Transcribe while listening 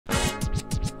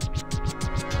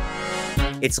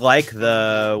It's like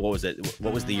what was it?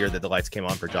 What was the year that the lights came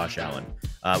on for Josh Allen?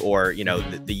 Or, you know,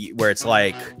 the where it's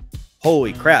like,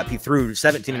 holy crap, he threw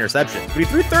 17 interceptions, but he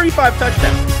threw 35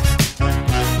 touchdowns.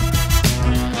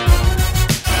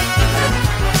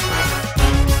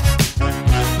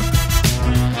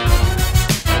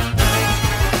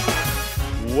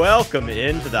 Welcome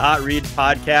into the Hot Read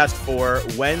podcast for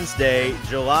Wednesday,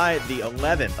 July the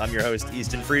 11th. I'm your host,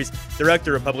 Easton Freeze,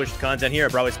 director of published content here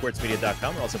at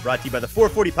BroadwaySportsMedia.com. We're also brought to you by the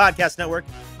 440 Podcast Network.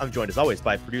 I'm joined, as always,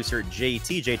 by producer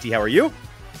JT. JT, how are you?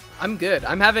 I'm good.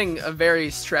 I'm having a very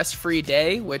stress-free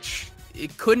day, which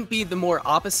it couldn't be the more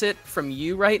opposite from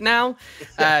you right now.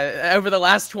 Over the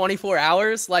last 24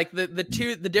 hours, like the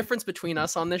difference between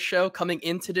us on this show coming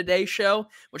into today's show,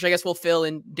 which I guess we'll fill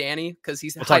in Danny because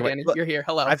he's hi Danny, you're here.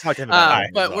 Hello. I've talked to him about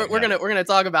but we're gonna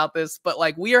talk about this. But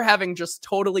like we are having just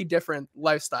totally different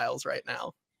lifestyles right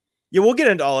now. Yeah, we'll get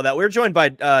into all of that. We're joined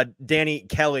by Danny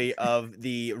Kelly of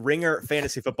the Ringer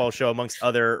Fantasy Football Show, amongst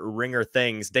other Ringer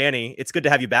things. Danny, it's good to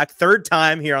have you back. Third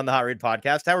time here on the Hot Read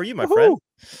podcast. How are you, my friend?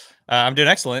 I'm doing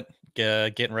excellent.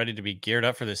 Getting ready to be geared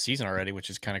up for this season already, which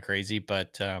is kind of crazy.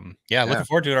 But yeah, looking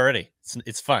forward to it already.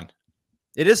 It's fun.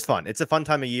 It is fun. It's a fun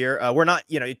time of year. We're not,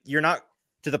 you're not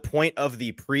to the point of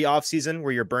the pre-off season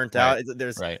where you're burnt out.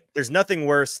 There's nothing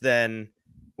worse than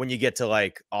when you get to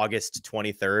like August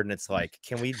 23rd and it's like,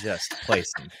 can we just play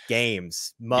some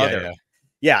games?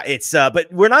 Yeah, it's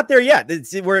but we're not there yet.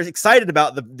 We're excited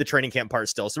about the training camp part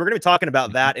still. So we're going to be talking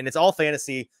about that, and it's all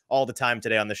fantasy all the time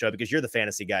today on the show because you're the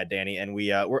fantasy guy, Danny, and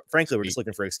we're just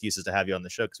looking for excuses to have you on the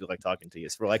show because we like talking to you.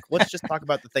 So we're like, let's just talk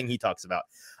about the thing he talks about.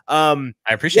 I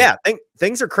appreciate it.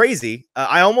 Things are crazy.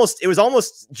 It was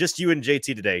almost just you and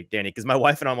JT today, Danny, because my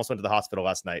wife and I almost went to the hospital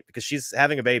last night because she's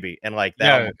having a baby, and like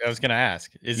that. Yeah, I was gonna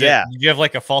ask. Do you have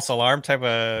like a false alarm type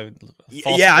of?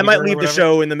 I might leave the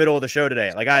show in the middle of the show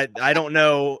today. Like I don't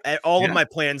know. All of my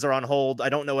plans are on hold. I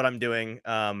don't know what I'm doing.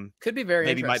 Could be very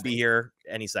maybe might be here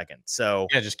any second. So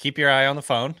yeah, just keep your eye on the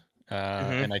phone.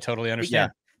 And I totally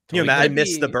understand. Can you imagine? I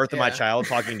missed the birth of my child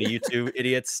talking to you two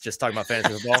idiots, just talking about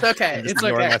fantasy football. It's okay. It's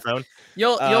okay. My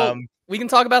phone. We can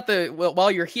talk about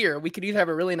while you're here. We could either have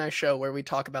a really nice show where we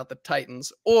talk about the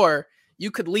Titans, or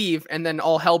you could leave and then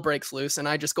all hell breaks loose, and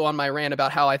I just go on my rant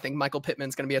about how I think Michael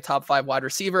Pittman's going to be a top 5 wide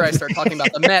receiver. I start talking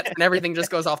about the Mets, and everything just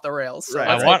goes off the rails. So right.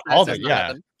 I want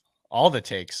all the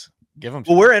takes. Give them.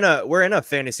 Well, we're in a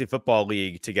fantasy football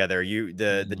league together.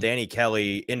 The Danny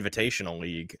Kelly Invitational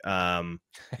League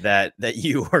that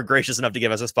you were gracious enough to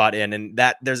give us a spot in, and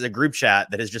that there's a group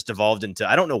chat that has just evolved into,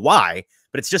 I don't know why,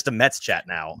 but it's just a Mets chat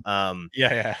now.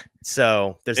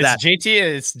 So it's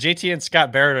JT and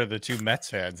Scott Barrett are the two Mets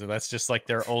fans, and that's just like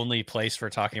their only place for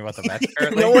talking about the Mets.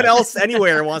 No one else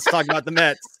anywhere wants to talk about the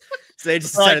Mets. So they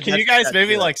just can you guys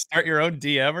maybe like start your own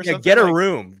DM or something? Get a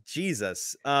room.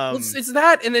 Jesus. It's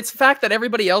that, and it's the fact that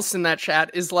everybody else in that chat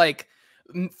is like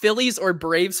Phillies or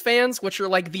Braves fans, which are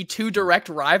like the two direct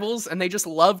rivals, and they just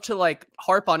love to like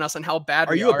harp on us and how bad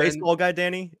we are. Are you a baseball guy,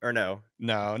 Danny, or no?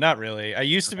 No, not really. I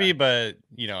used to be, but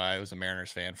I was a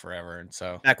Mariners fan forever, and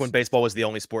so back when baseball was the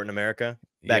only sport in America,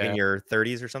 back in your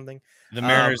 30s or something. The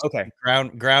Mariners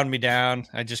ground me down.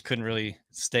 I just couldn't really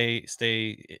stay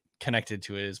connected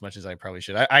to it as much as I probably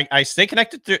should. I stay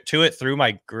connected to it through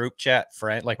my group chat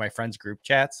like my friends' group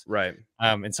chats, right?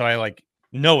 And so I like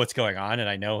know what's going on, and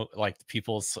I know like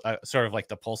people's sort of like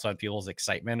the pulse on people's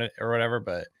excitement or whatever,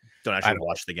 but don't actually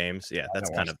watch the games. Yeah, that's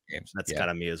kind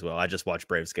of me as well. I just watch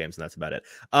Braves games, and that's about it.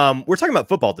 We're talking about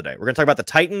football today. We're going to talk about the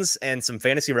Titans and some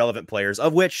fantasy relevant players,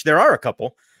 of which there are a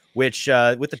couple. Which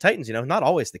with the Titans, not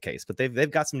always the case, but they've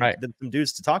got some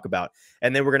dudes to talk about.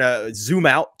 And then we're gonna zoom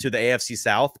out to the AFC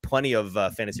South. Plenty of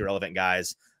fantasy relevant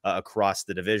guys across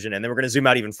the division, and then we're gonna zoom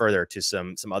out even further to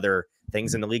some other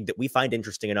things in the league that we find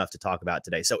interesting enough to talk about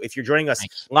today. So if you're joining us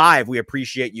live, we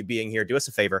appreciate you being here. Do us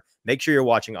a favor, make sure you're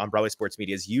watching on Broadway Sports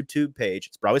Media's YouTube page.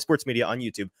 It's Broadway Sports Media on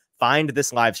YouTube. Find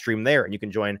this live stream there, and you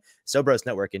can join Sobros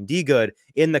Network and D Good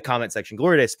in the comment section.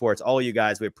 Glory Day Sports, all of you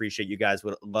guys, we appreciate you guys.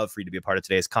 Would love for you to be a part of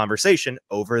today's conversation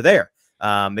over there.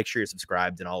 Make sure you're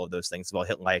subscribed and all of those things. Well,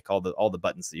 hit like, all the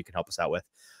buttons that you can help us out with.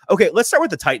 Okay, let's start with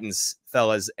the Titans,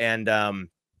 fellas, and I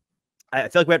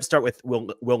feel like we have to start with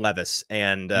Will Levis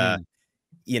and a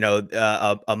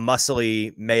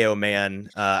muscly Mayo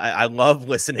man. I love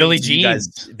listening Billy to you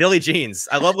guys. Billy Jeans.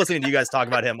 I love listening to you guys talk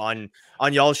about him on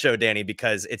y'all's show, Danny,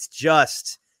 because it's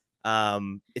just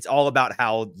it's all about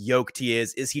how yoked he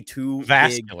is. Is he too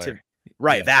vascular? Big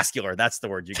to, vascular. That's the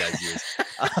word you guys use.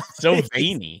 So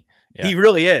veiny. Yeah. He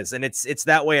really is, and it's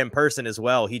that way in person as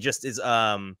well. He just is.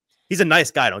 He's a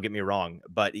nice guy. Don't get me wrong,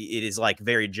 but it is like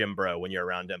very Jim Bro when you're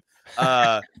around him.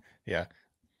 Yeah.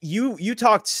 You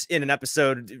talked in an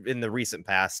episode in the recent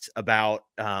past about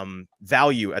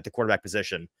value at the quarterback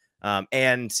position.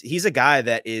 And he's a guy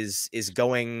that is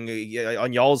going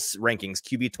on y'all's rankings,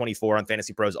 QB 24 on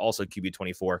Fantasy Pros, also QB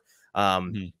 24,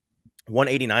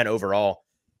 189 overall.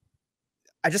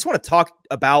 I just want to talk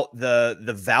about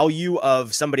the value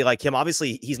of somebody like him.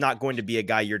 Obviously, he's not going to be a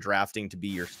guy you're drafting to be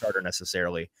your starter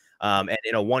necessarily. And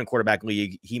in a 1 quarterback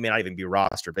league, he may not even be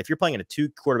rostered. But if you're playing in a 2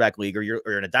 quarterback league or you're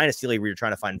in a dynasty league where you're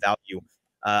trying to find value,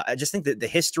 I just think that the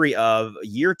history of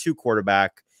year 2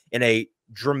 quarterback in a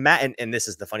dramatic, and this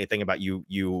is the funny thing about you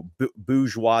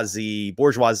bourgeoisie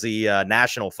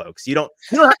national folks, you don't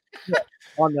have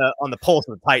on the pulse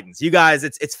of the Titans. You guys,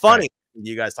 it's funny when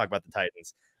you guys talk about the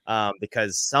Titans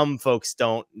because some folks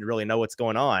don't really know what's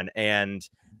going on, and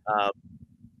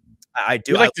I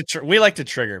do. We like to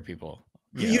trigger people.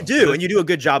 You do, and you do a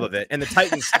good job of it. And the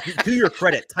Titans, to your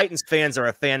credit, Titans fans are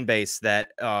a fan base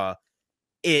that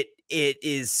it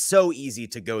is so easy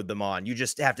to goad them on. You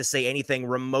just have to say anything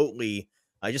remotely.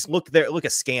 Just look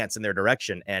askance in their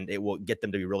direction, and it will get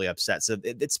them to be really upset. So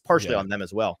it's partially on them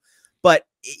as well. But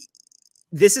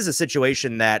this is a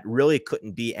situation that really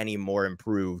couldn't be any more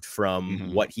improved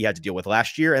from what he had to deal with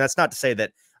last year. And that's not to say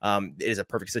that it is a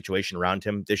perfect situation around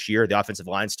him this year. The offensive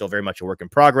line is still very much a work in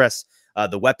progress.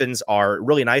 The weapons are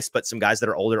really nice, but some guys that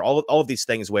are older, all of these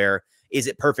things where is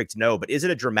it perfect? No, but is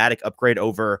it a dramatic upgrade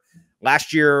over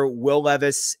last year, Will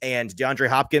Levis and DeAndre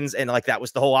Hopkins? And like, that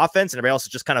was the whole offense and everybody else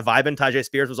is just kind of vibing. Tyjae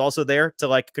Spears was also there to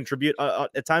like contribute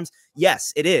at times.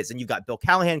 Yes, it is. And you've got Bill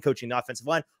Callahan coaching the offensive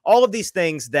line, all of these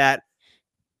things that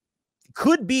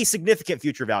could be significant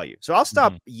future value. So I'll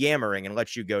stop yammering and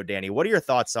let you go, Danny. What are your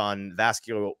thoughts on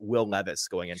vascular Will Levis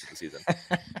going into the season?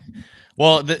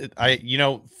 Well,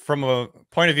 from a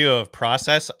point of view of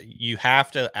process, you have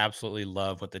to absolutely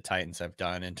love what the Titans have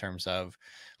done in terms of,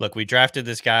 look, we drafted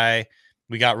this guy.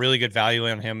 We got really good value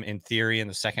on him in theory in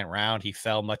the 2nd round. He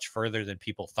fell much further than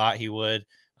people thought he would.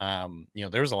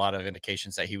 There was a lot of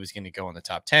indications that he was going to go in the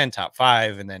top 10, top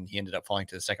 5, and then he ended up falling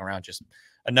to the 2nd round. Just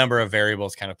a number of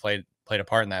variables kind of played a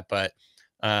part in that. But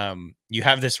you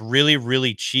have this really,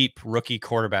 really cheap rookie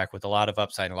quarterback with a lot of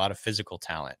upside and a lot of physical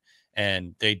talent.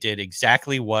 And they did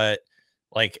exactly what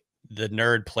like the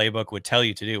nerd playbook would tell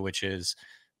you to do, which is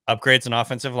upgrades an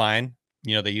offensive line.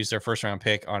 They used their 1st round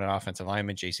pick on an offensive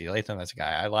lineman, JC Latham. That's a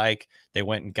guy I like. They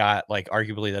went and got like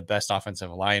arguably the best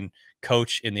offensive line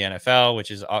coach in the NFL, which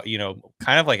is,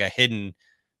 kind of like a hidden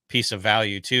piece of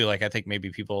value too. Like, I think maybe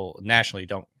people nationally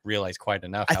don't realize quite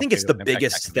enough. I think it's the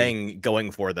biggest thing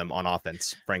going for them on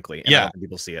offense, frankly. And I don't think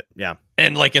people see it. Yeah.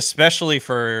 And like, especially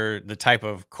for the type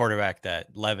of quarterback that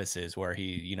Levis is, where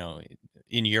he,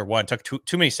 in year 1 took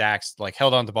too many sacks, like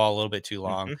held on the ball a little bit too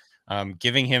long,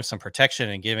 giving him some protection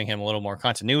and giving him a little more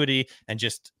continuity and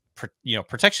just,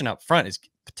 protection up front is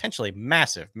potentially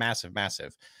massive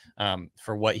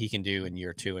for what he can do in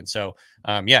year 2. And so,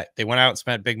 they went out and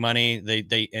spent big money.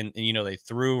 They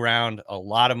threw around a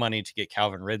lot of money to get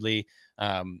Calvin Ridley,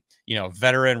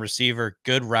 veteran receiver,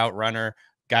 good route runner,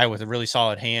 guy with really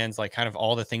solid hands, like kind of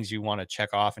all the things you want to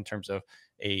check off in terms of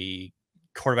a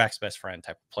quarterback's best friend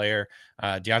type of player.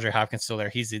 DeAndre Hopkins still there.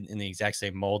 He's in the exact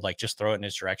same mold. Like, just throw it in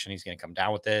his direction, he's going to come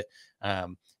down with it.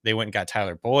 They went and got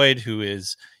Tyler Boyd, who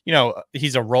is,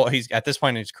 he's at this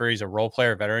point in his career, he's a role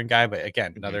player, veteran guy, but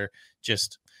again, another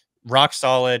just rock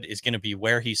solid, is going to be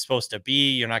where he's supposed to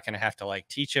be. You're not going to have to like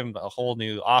teach him a whole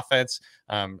new offense,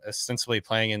 ostensibly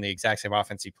playing in the exact same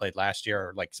offense he played last year,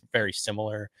 or like very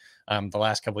similar the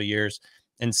last couple of years.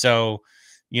 And so,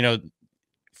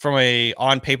 from a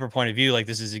on paper point of view, like,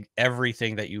 this is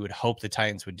everything that you would hope the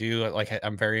Titans would do. Like,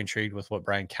 I'm very intrigued with what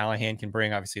Brian Callahan can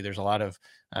bring. Obviously, there's a lot of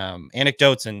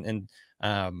anecdotes and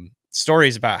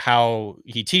stories about how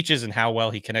he teaches and how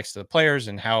well he connects to the players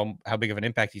and how big of an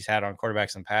impact he's had on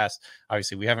quarterbacks in the past.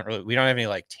 Obviously, we don't have any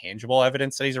like tangible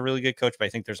evidence that he's a really good coach, but I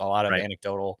think there's a lot of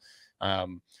anecdotal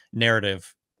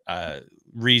narrative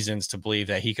reasons to believe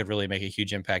that he could really make a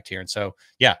huge impact here. And so,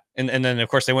 and then of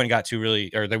course they went and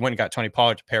got Tony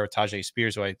Pollard to pair with Tyjae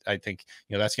Spears, who I think,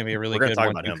 that's going to be a really good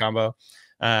 1-2 combo.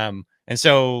 And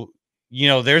so,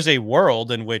 there's a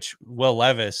world in which Will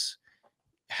Levis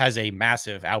has a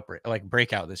massive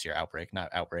breakout this year,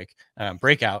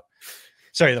 breakout.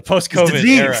 Sorry, the post-COVID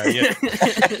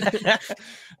era.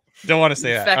 Don't want to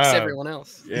say that. Affects everyone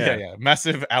else. Yeah.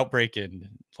 Massive outbreak in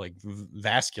like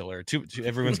vascular.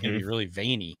 Everyone's going to be really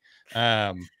veiny.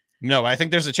 No, I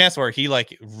think there's a chance where he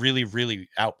like really, really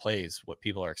outplays what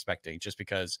people are expecting, just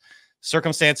because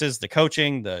circumstances, the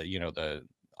coaching, the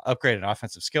upgraded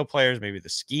offensive skill players, maybe the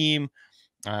scheme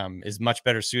is much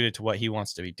better suited to what he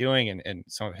wants to be doing and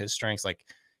some of his strengths. Like,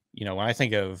 you know, when I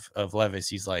think of Levis,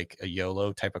 he's like a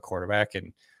YOLO type of quarterback,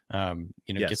 and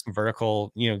you know, get some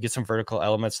vertical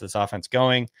elements to this offense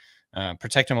going,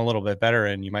 protect him a little bit better,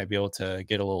 and you might be able to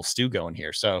get a little stew going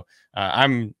here. So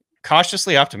I'm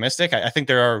cautiously optimistic. I think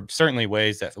there are certainly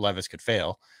ways that Levis could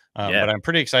fail, but I'm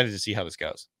pretty excited to see how this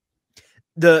goes.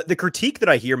 The critique that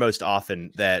I hear most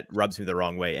often that rubs me the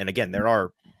wrong way, and again, there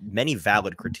are many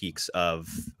valid critiques of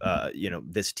you know,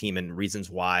 this team and reasons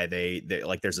why they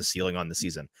like there's a ceiling on the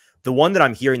season. The one that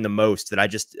I'm hearing the most that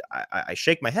I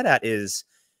shake my head at is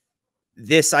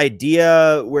this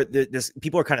idea where this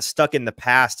people are kind of stuck in the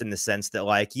past, in the sense that,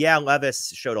 like, yeah, Levis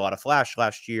showed a lot of flash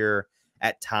last year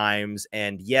at times,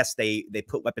 and yes, they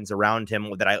put weapons around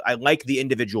him that I like the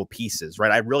individual pieces,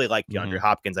 right? I really like DeAndre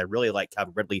Hopkins. I really like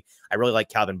Calvin Ridley. I really like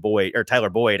Calvin Boyd or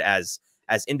Tyler Boyd as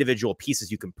individual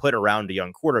pieces you can put around a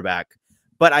young quarterback.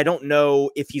 But I don't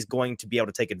know if he's going to be able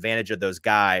to take advantage of those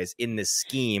guys in this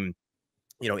scheme,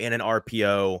 you know, in an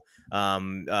RPO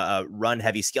run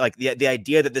heavy scheme, like the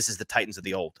idea that this is the Titans of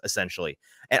the old, essentially.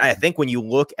 And I think when you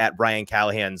look at Brian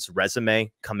Callahan's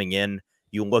resume coming in,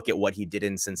 you look at what he did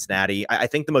in Cincinnati, I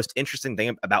think the most interesting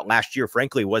thing about last year,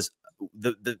 frankly, was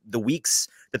the weeks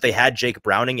that they had Jake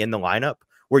Browning in the lineup,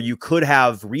 where you could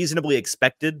have reasonably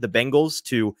expected the Bengals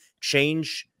to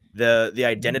change the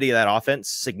identity of that offense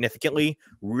significantly,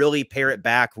 really pare it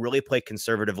back, really play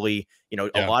conservatively, you know,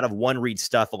 a lot of one read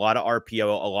stuff, a lot of RPO,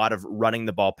 a lot of running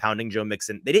the ball, pounding Joe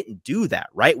Mixon. They didn't do that,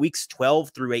 right? Weeks 12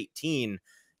 through 18,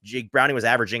 Jake Browning was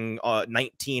averaging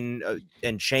 19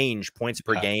 and change points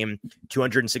per game,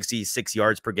 266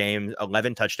 yards per game,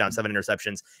 11 touchdowns, 7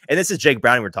 interceptions. And this is Jake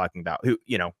Browning we're talking about, who,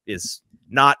 you know, is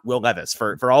not Will Levis.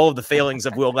 For all of the failings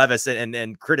of Will Levis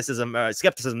and criticism,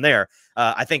 skepticism there,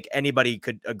 I think anybody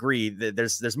could agree that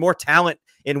there's more talent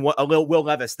in a little Will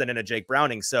Levis than in a Jake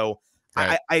Browning. So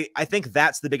right. I think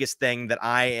that's the biggest thing that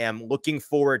I am looking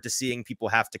forward to seeing people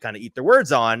have to kind of eat their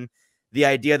words on. The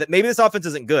idea that maybe this offense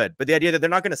isn't good, but the idea that they're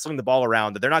not going to swing the ball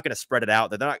around, that they're not going to spread it out,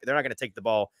 that they're not going to take the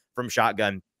ball from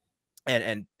shotgun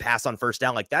and pass on first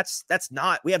down. Like that's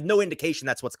not, we have no indication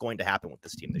that's what's going to happen with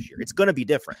this team this year. It's going to be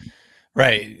different.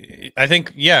 Right. I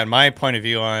think, yeah, in my point of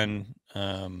view on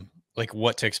like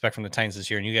what to expect from the Titans this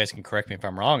year, and you guys can correct me if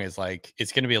I'm wrong, is like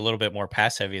it's going to be a little bit more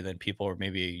pass heavy than people are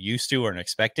maybe used to or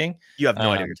expecting. You have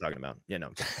no idea what you're talking about. You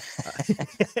know.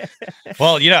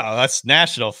 Well, you know, that's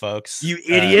national, folks. You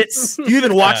idiots. You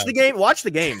even watch the game? Watch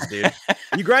the games, dude.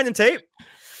 You grinding tape?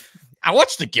 I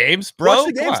watch the games, bro. Watch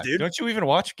the games, dude. Don't you even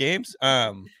watch games?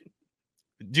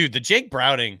 Dude, the Jake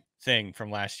Browning thing from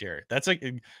last year. That's like,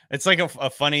 it's like a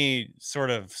funny sort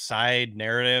of side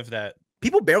narrative that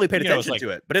people barely paid attention to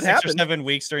it, but it happened. 6 or 7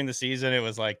 weeks during the season. It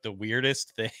was like the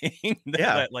weirdest thing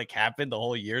that like happened the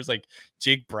whole year. It's like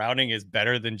Jake Browning is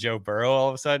better than Joe Burrow all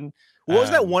of a sudden. What was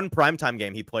that one primetime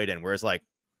game he played in where it's like,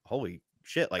 holy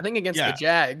shit? Like, I think against the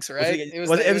Jags, right? It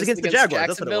was against the Jaguars.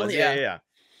 That's what it was. Yeah.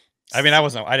 I mean,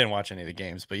 I didn't watch any of the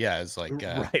games, but yeah, it's like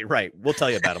right. We'll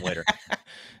tell you about them later.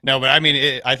 No, but I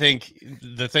mean, I think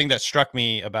the thing that struck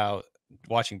me about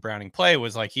watching Browning play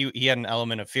was like he had an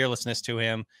element of fearlessness to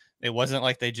him. It wasn't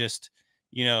like they just,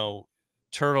 you know,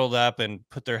 turtled up and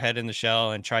put their head in the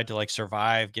shell and tried to like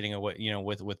survive getting away, you know,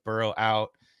 with Burrow out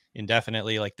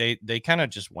indefinitely. Like they kind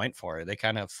of just went for it. They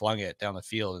kind of flung it down the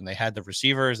field, and they had the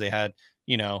receivers, they had,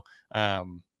 you know,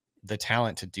 the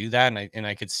talent to do that. And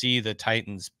I could see the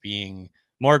Titans being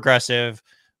more aggressive,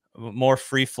 more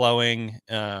free flowing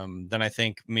than I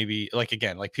think maybe, like,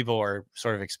 again, like people are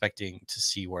sort of expecting to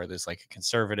see where there's like a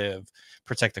conservative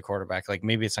protect the quarterback. Like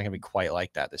maybe it's not gonna be quite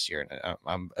like that this year. And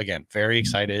I'm again very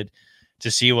excited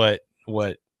to see what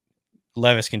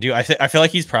Levis can do. I feel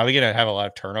like he's probably gonna have a lot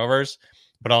of turnovers,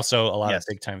 but also a lot of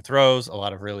big time throws, a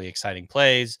lot of really exciting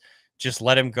plays. Just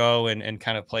let him go and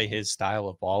kind of play his style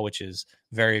of ball, which is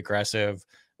very aggressive,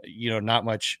 you know, not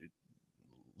much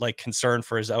like concern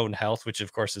for his own health, which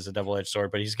of course is a double-edged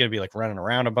sword, but he's going to be like running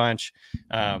around a bunch.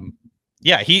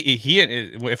 Yeah, he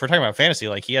if we're talking about fantasy,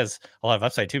 like he has a lot of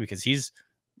upside too, because he's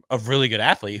a really good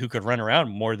athlete who could run around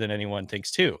more than anyone thinks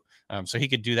too. So he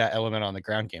could do that element on the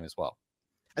ground game as well.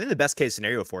 I think the best case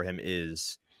scenario for him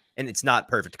is, and it's not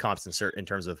perfect comps in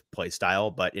terms of play style,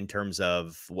 but in terms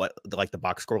of what like the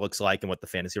box score looks like and what the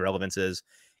fantasy relevance is,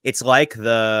 it's like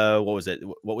what was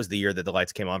the year that the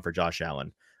lights came on for Josh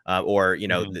Allen? Or, you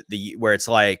know, the where it's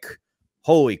like,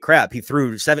 holy crap, he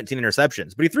threw 17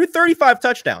 interceptions, but he threw 35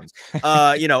 touchdowns,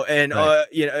 you know, and, right.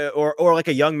 You know, or like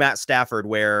a young Matt Stafford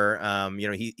where, you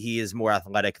know, he is more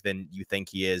athletic than you think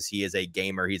he is. He is a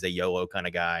gamer. He's a YOLO kind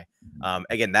of guy.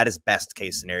 Again, that is best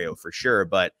case scenario for sure.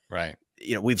 But, right.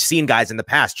 You know, we've seen guys in the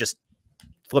past just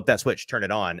flip that switch, turn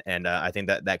it on. And I think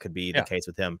that could be the case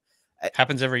with him.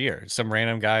 Happens every year. Some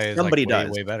random guy is Somebody like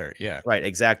does way better. Yeah. Right.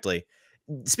 Exactly.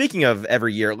 Speaking of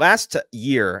every year, last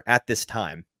year at this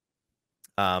time,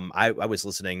 I was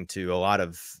listening to a lot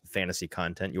of fantasy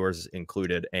content, yours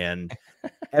included, and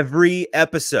every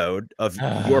episode of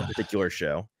your particular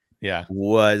show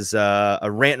was a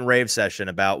rant and rave session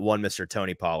about one Mr.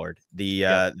 Tony Pollard. The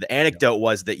anecdote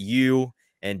was that you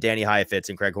and Danny Heifetz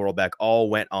and Craig Horlbeck all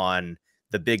went on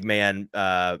the big man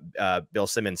Bill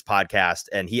Simmons podcast,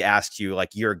 and he asked you like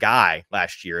your guy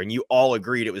last year, and you all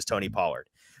agreed it was Tony Pollard,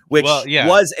 which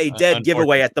was a dead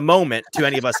giveaway at the moment to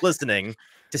any of us listening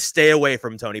to stay away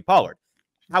from Tony Pollard.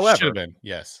 However, should have been,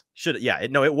 yes.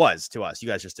 It was to us. You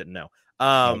guys just didn't know.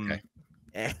 Okay.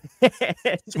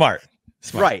 Smart.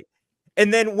 Right.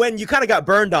 And then when you kind of got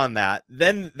burned on that,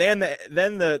 then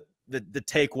the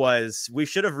take was we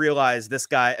should have realized this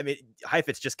guy. I mean,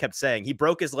 Heifetz just kept saying he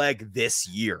broke his leg this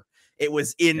year. It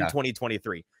was in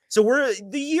 2023. So we're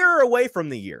the year away from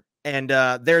the year. And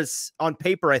there's on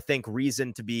paper, I think,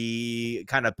 reason to be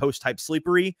kind of post-type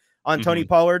sleepery on Tony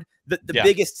Pollard. The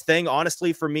biggest thing,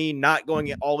 honestly, for me not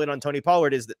going all in on Tony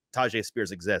Pollard is that Tajay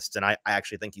Spears exists. And I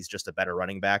actually think he's just a better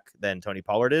running back than Tony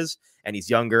Pollard is. And he's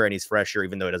younger and he's fresher,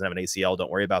 even though he doesn't have an ACL.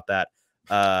 Don't worry about that.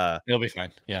 He'll be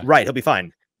fine. Yeah. Right. He'll be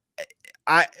fine.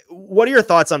 What are your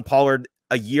thoughts on Pollard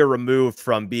a year removed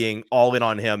from being all in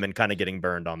on him and kind of getting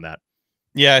burned on that?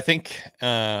 Yeah, I think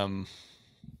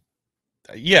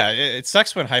it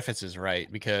sucks when Heifetz is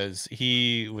right because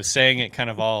he was saying it kind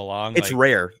of all along. It's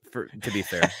rare, to be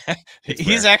fair.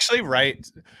 He's actually right.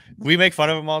 We make fun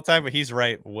of him all the time, but he's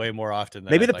right way more often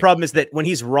than maybe the problem is that when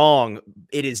he's wrong,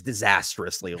 it is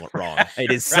disastrously wrong.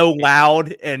 It is so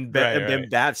loud and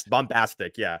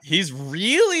bombastic. Yeah, he's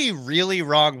really, really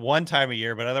wrong one time a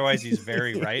year, but otherwise he's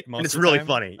very right. Most and it's of the really time.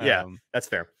 funny. Yeah, that's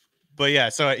fair. But yeah,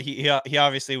 so he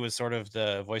obviously was sort of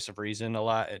the voice of reason a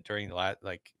lot during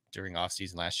off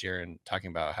season last year and talking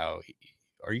about how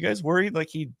are you guys worried? Like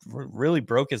he really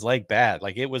broke his leg bad.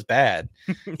 Like it was bad,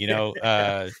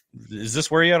 is this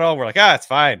worry at all? We're like, it's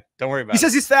fine. Don't worry about it. He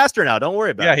says he's faster now. Don't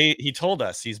worry about it. Yeah. He told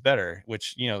us he's better,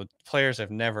 which, players have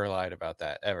never lied about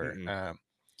that ever.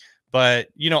 But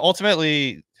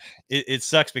ultimately it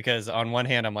sucks because on one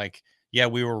hand, I'm like, yeah,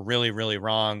 we were really, really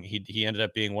wrong. He ended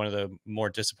up being one of the more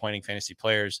disappointing fantasy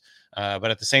players.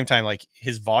 But at the same time, like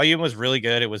his volume was really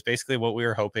good. It was basically what we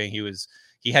were hoping.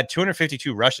 He had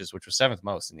 252 rushes, which was 7th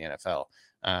most in the NFL.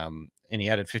 And he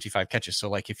added 55 catches. So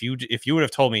like if you would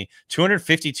have told me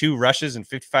 252 rushes and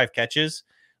 55 catches,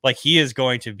 like he is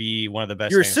going to be one of the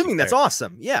best. You're assuming that's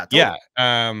awesome. Yeah. Totally.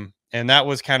 Yeah. And that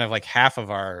was kind of like half of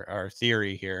our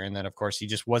theory here. And then of course he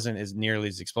just wasn't as nearly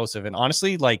as explosive. And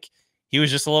honestly, like he was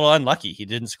just a little unlucky. He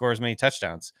didn't score as many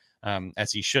touchdowns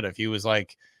as he should have. He was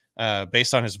like,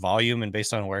 based on his volume and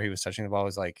based on where he was touching the ball,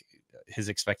 was like his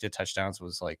expected touchdowns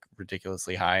was like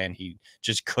ridiculously high, and he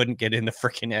just couldn't get in the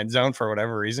freaking end zone for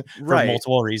whatever reason, for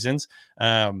multiple reasons.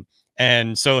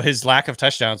 And so his lack of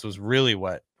touchdowns was really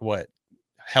what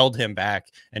held him back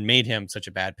and made him such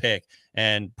a bad pick.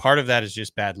 And part of that is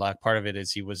just bad luck. Part of it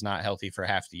is he was not healthy for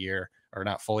half the year, or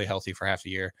not fully healthy for half the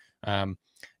year.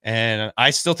 And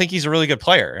I still think he's a really good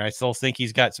player. And I still think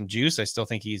he's got some juice. I still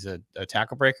think he's a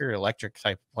tackle breaker, electric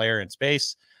type player in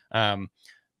space.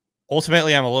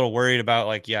 Ultimately, I'm a little worried about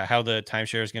how the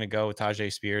timeshare is going to go with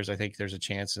Tajay Spears. I think there's a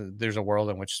chance, there's a world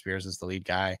in which Spears is the lead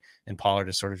guy and Pollard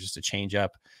is sort of just a change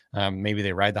up. Maybe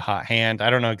they ride the hot hand. I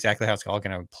don't know exactly how it's all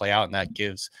going to play out.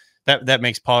 And that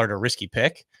makes Pollard a risky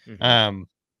pick. But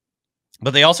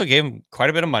they also gave him quite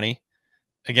a bit of money.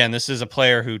 Again, this is a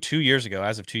player who 2 years ago,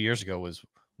 as of 2 years ago, was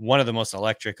one of the most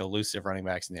electric, elusive running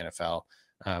backs in the NFL.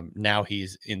 Now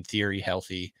he's in theory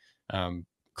healthy,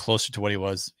 closer to what he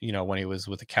was, when he was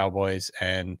with the Cowboys.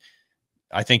 And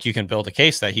I think you can build a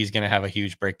case that he's going to have a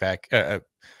huge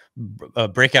a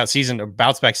breakout season, a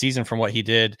bounce back season from what he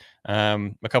did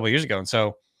a couple of years ago. And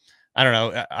so I don't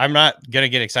know. I'm not going to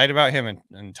get excited about him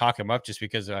and talk him up just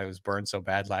because I was burned so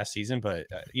bad last season. But,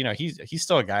 he's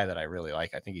still a guy that I really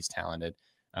like. I think he's talented,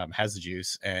 has the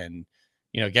juice. And,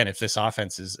 again, if this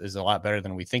offense is a lot better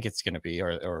than we think it's going to be,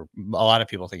 or a lot of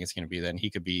people think it's going to be, then he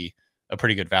could be a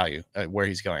pretty good value where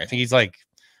he's going. I think he's like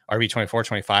RB 24,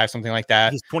 25, something like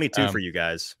that. He's 22 for you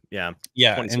guys. Yeah.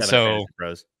 Yeah. And so,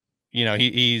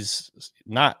 he's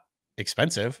not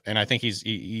expensive. And I think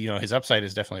his upside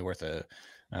is definitely worth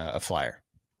a flyer.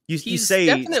 You say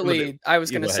definitely. I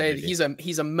was going to say he's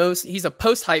a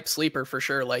post hype sleeper for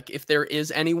sure. Like if there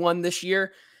is anyone this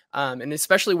year, and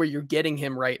especially where you're getting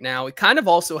him right now, it kind of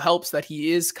also helps that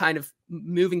he is kind of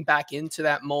moving back into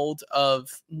that mold of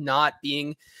not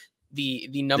being the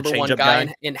number one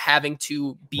guy in having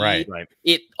to be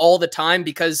it all the time,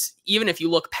 because even if you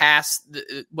look past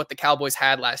what the Cowboys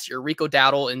had last year, Rico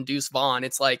Dowdle and Deuce Vaughn,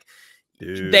 it's like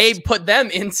they put them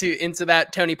into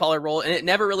that Tony Pollard role, and it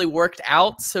never really worked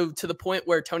out. So to the point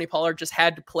where Tony Pollard just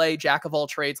had to play jack of all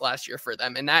trades last year for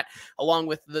them, and that, along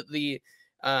with the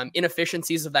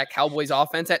inefficiencies of that Cowboys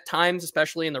offense at times,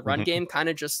 especially in the run game, kind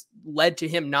of just led to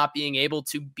him not being able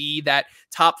to be that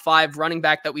top 5 running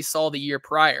back that we saw the year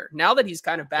prior. Now that he's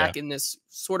kind of back in this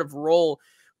sort of role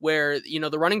where, you know,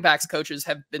 the running backs coaches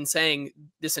have been saying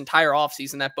this entire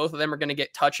offseason that both of them are going to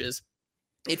get touches.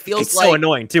 It feels it's so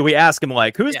annoying too. We ask him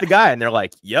like, who's the guy? And they're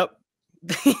like, yep.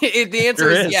 The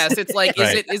answer is yes. It's like,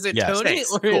 is it yes, Tony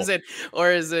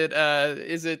or is it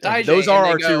Tajay? Those are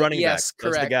our 2 running backs.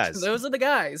 Correct. Those are the guys. Those are the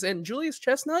guys. And Julius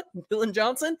Chestnut, Dylan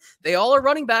Johnson, they all are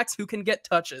running backs who can get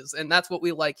touches, and that's what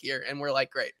we like here. And we're like,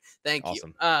 great, thank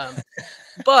you.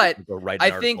 But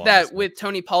I think that with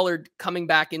Tony Pollard coming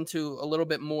back into a little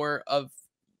bit more of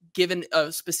given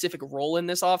a specific role in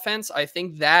this offense, I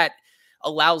think that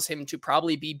allows him to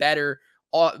probably be better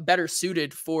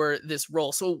suited for this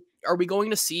role. So are we going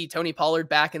to see Tony Pollard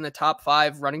back in the top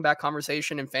 5 running back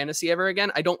conversation in fantasy ever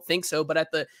again? I don't think so, but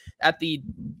at the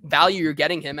value you're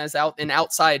getting him as an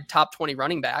outside top 20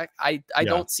 running back, I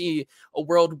don't see a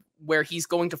world where he's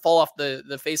going to fall off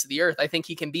the face of the earth. I think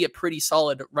he can be a pretty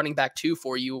solid running back 2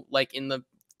 for you, like in the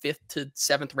 5th to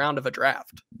 7th round of a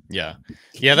draft. Yeah.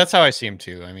 That's how I see him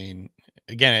too. I mean,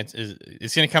 again,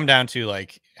 it's going to come down to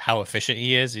like how efficient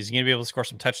he is. He's going to be able to score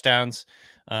some touchdowns.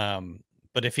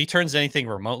 But if he turns anything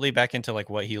remotely back into like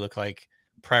what he looked like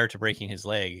prior to breaking his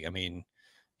leg, I mean,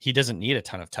 he doesn't need a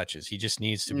ton of touches. He just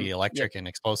needs to be electric and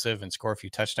explosive and score a few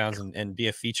touchdowns and be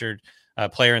a featured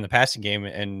player in the passing game,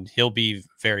 and he'll be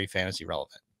very fantasy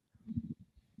relevant.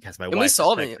 Yes, my wife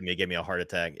texted me, gave me a heart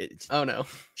attack. Oh no,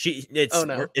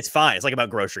 it's fine. It's like about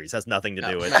groceries. It has nothing to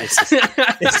do with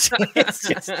it's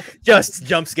just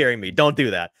jump scaring me. Don't do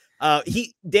that.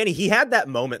 Danny, he had that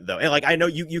moment though, and like I know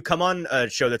you come on a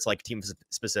show that's like team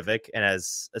specific, and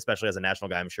especially as a national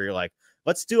guy, I'm sure you're like,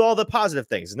 let's do all the positive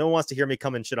things. No one wants to hear me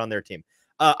come and shit on their team.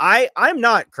 I'm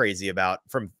not crazy about,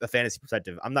 from a fantasy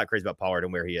perspective, I'm not crazy about Pollard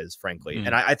and where he is, frankly,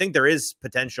 and I think there is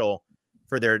potential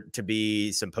for there to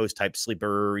be some post-type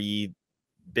sleepery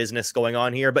business going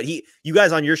on here. But you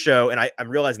guys on your show, and I'm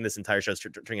realizing this entire show is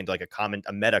turning into like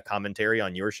a meta commentary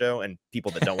on your show, and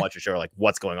people that don't watch your show are like,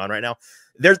 what's going on right now?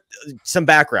 There's some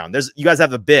background. You guys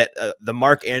have a bit, the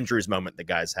Mark Andrews moment that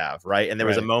guys have, right? And there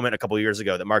was a moment a couple of years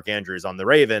ago that Mark Andrews on the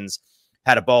Ravens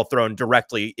had a ball thrown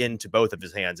directly into both of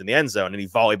his hands in the end zone, and he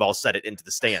volleyball set it into the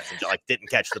stands and like didn't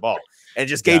catch the ball. And it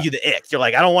just gave you the ick. You're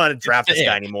like, I don't want to draft this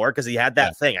guy anymore because he had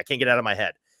that thing. I can't get it out of my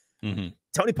head.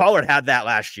 Tony Pollard had that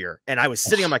last year, and I was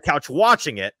sitting on my couch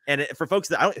watching it. And for folks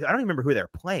that I don't even remember who they're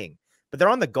playing, but they're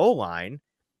on the goal line,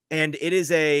 and it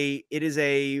is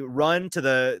a run to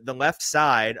the left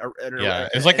side.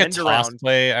 It's like a toss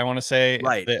play, I want to say.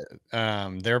 Right.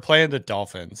 They're playing the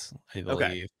Dolphins, I believe.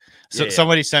 Okay. So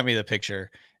somebody sent me the picture,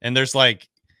 and there's like,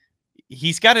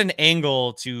 he's got an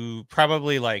angle to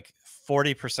probably like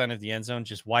 40% of the end zone,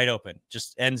 just wide open,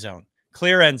 just end zone,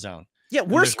 clear end zone. Yeah,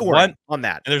 we're scoring on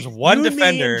that. And there's one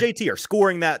defender. Me and JT are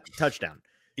scoring that touchdown.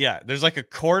 Yeah, there's like a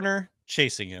corner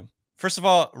chasing him. First of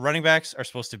all, running backs are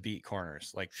supposed to beat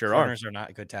corners. Like corners are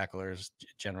not good tacklers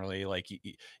generally. Like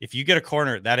if you get a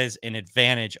corner, that is an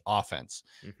advantage offense.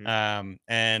 And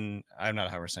I'm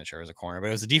not 100% sure it was a corner, but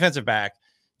it was a defensive back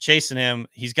chasing him.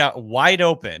 He's got wide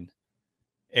open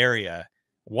area,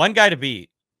 one guy to beat,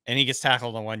 and he gets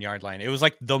tackled on 1 yard line. It was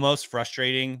like the most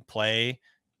frustrating play.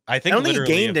 I don't think he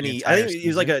gained any. I think he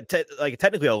was like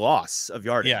technically a loss of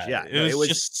yardage. Yeah, it was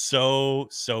just so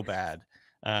bad.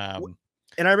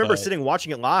 And I remember sitting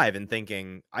watching it live and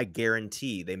thinking, I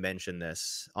guarantee they mentioned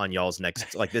this on y'all's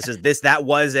next. Like that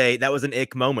was an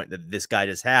ick moment that this guy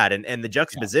just had, and the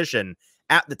juxtaposition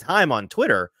at the time on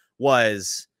Twitter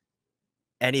was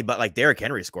anybody like Derrick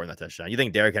Henry scoring that touchdown. You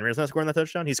think Derrick Henry's not scoring that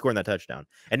touchdown? He's scoring that touchdown,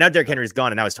 and now Derrick Henry's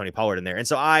gone, and now it's Tony Pollard in there. And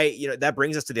so that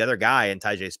brings us to the other guy in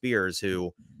Tajay Spears,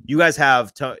 who you guys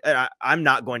have. I'm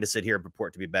not going to sit here and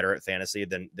purport to be better at fantasy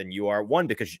than you are. One,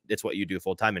 because it's what you do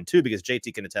full time, and two, because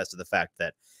JT can attest to the fact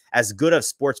that as good a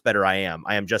sports bettor I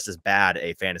am just as bad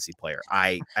a fantasy player.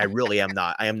 I really am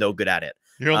not. I am no good at it.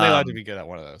 You're only allowed to be good at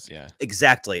one of those. Yeah,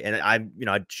 exactly. And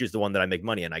I choose the one that I make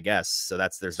money in, I guess. So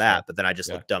there's that. But then I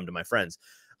just look dumb to my friends.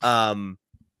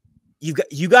 You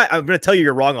got. I'm going to tell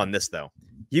you're wrong on this though.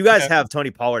 You guys have Tony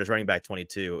Pollard as running back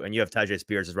 22, and you have Tajay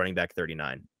Spears as running back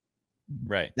 39.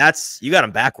 Right. You got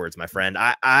him backwards, my friend.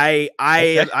 I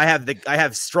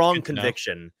have strong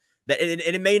conviction that, and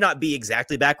it may not be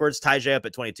exactly backwards. Tajay up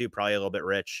at 22, probably a little bit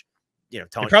rich. Tony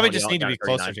they probably Tony just Allen need to down be at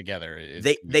closer 39.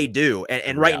 together. They do,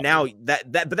 and right now but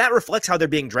that reflects how they're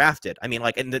being drafted. I mean,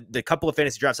 like in the couple of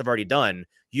fantasy drafts I've already done,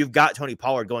 you've got Tony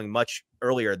Pollard going much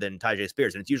earlier than Tyjae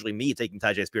Spears, and it's usually me taking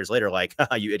Tyjae Spears later. Like,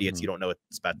 you idiots, you don't know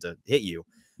what's about to hit you.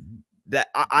 That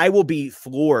I will be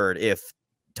floored if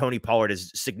Tony Pollard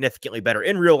is significantly better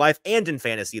in real life and in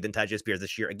fantasy than Tyjae Spears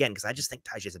this year. Again, because I just think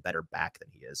Tyjae's a better back than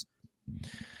he is.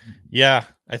 Yeah,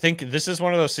 I think this is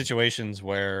one of those situations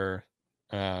where,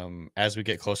 as we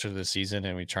get closer to the season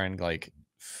and we try and like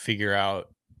figure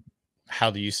out how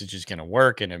the usage is going to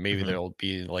work, and then maybe there'll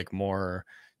be like more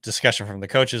discussion from the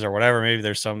coaches or whatever. Maybe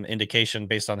there's some indication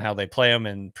based on how they play them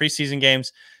in preseason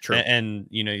games. True. And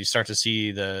you start to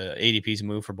see the ADPs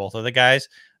move for both of the guys.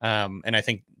 And I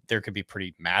think there could be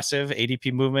pretty massive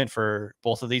ADP movement for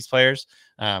both of these players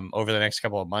over the next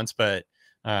couple of months. But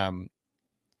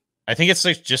I think it's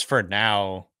like just for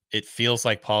now, it feels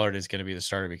like Pollard is going to be the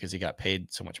starter because he got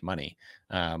paid so much money.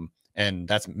 And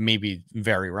that's maybe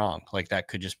very wrong. Like that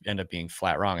could just end up being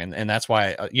flat wrong. And that's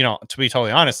why, to be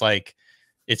totally honest, like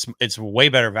it's way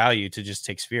better value to just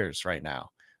take Spears right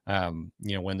now.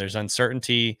 When there's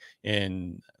uncertainty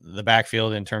in the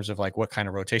backfield in terms of like what kind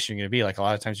of rotation you're going to be, like a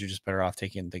lot of times you're just better off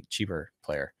taking the cheaper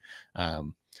player. Right.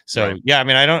 Yeah, I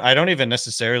mean, I don't even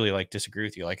necessarily like disagree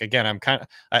with you. Like, again,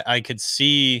 I could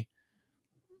see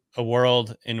a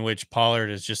world in which Pollard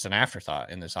is just an afterthought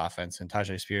in this offense and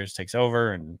Tyjae Spears takes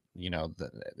over, and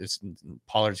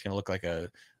Pollard's going to look like an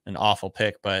awful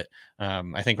pick. But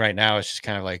I think right now it's just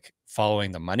kind of like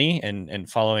following the money and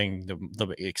following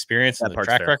the experience and the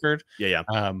track record. Yeah.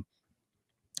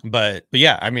 But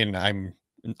yeah, I mean,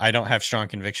 I don't have strong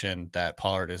conviction that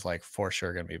Pollard is like for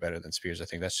sure going to be better than Spears. I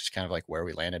think that's just kind of like where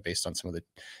we landed based on some of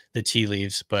the tea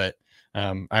leaves. But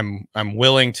I'm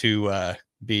willing to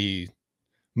be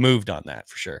moved on that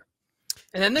for sure.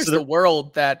 And then there's the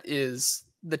world that is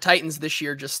the Titans this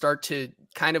year just start to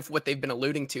kind of what they've been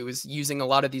alluding to is using a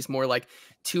lot of these more like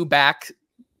two back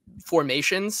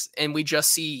formations, and we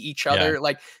just see each other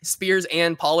like Spears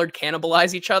and Pollard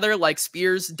cannibalize each other. Like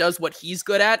Spears does what he's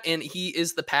good at, and he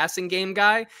is the passing game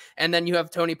guy. And then you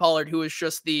have Tony Pollard, who is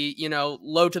just the,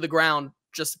 low to the ground,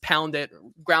 just pound it,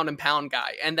 ground and pound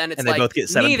guy. And then it's they both get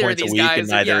 7 points a week, and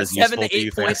neither is 7 to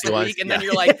 8 points a week. And then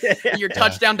you're like, you're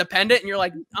touchdown dependent, and you're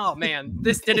like, oh man,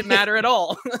 this didn't matter at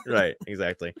all. Right.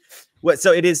 Exactly.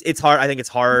 So it's hard. I think it's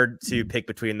hard to pick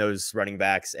between those running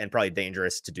backs, and probably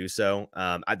dangerous to do so.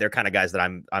 They're kind of guys that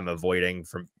I'm avoiding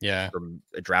from a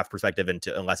draft perspective,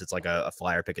 unless it's like a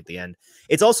flyer pick at the end.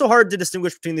 It's also hard to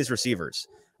distinguish between these receivers.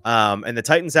 And the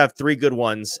Titans have 3 good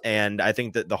ones, and I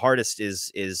think that the hardest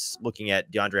is looking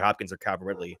at DeAndre Hopkins or Calvin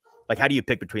Ridley. Like, how do you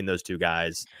pick between those two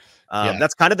guys?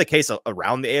 That's kind of the case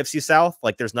around the AFC South.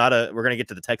 Like, there's not we're going to get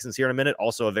to the Texans here in a minute.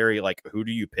 Also a very, like, who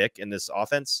do you pick in this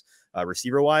offense,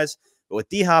 receiver wise? But with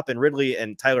D-Hop and Ridley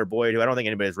and Tyler Boyd, who I don't think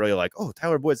anybody's really like, oh,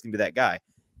 Tyler Boyd's going to be that guy.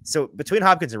 So between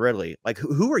Hopkins and Ridley, like,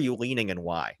 who are you leaning and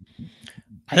why?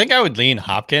 I think I would lean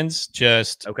Hopkins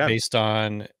just based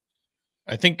on,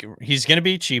 I think he's going to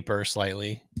be cheaper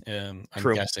slightly. I'm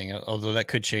guessing, although that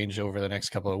could change over the next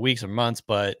couple of weeks or months.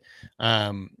 But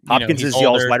Hopkins is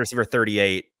y'all's wide receiver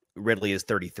 38. Ridley is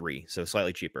 33, so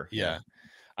slightly cheaper. Yeah.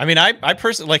 I mean, I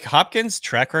personally like Hopkins'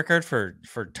 track record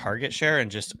for target share and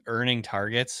just earning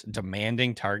targets,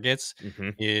 demanding targets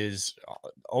is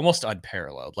almost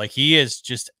unparalleled. Like, he is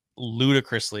just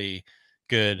ludicrously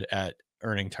good at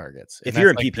earning targets. If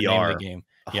you're in like PPR, the game.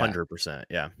 100%.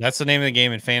 Yeah. That's the name of the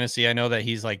game in fantasy. I know that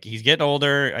he's getting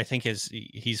older. I think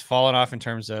he's fallen off in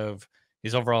terms of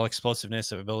his overall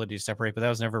explosiveness, ability to separate, but that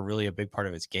was never really a big part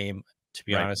of his game, to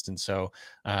be honest. And so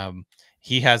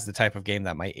he has the type of game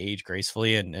that might age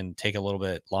gracefully and take a little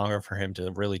bit longer for him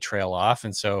to really trail off.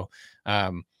 And so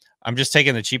I'm just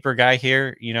taking the cheaper guy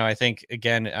here. I think,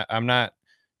 again, I'm not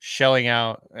shelling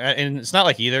out, and it's not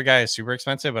like either guy is super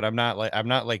expensive, but I'm not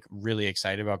like really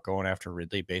excited about going after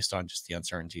Ridley based on just the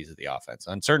uncertainties of the offense,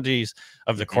 uncertainties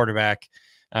of the quarterback,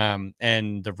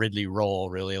 and the Ridley role.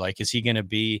 Really, like, is he going to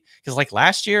be, because like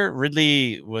last year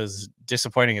Ridley was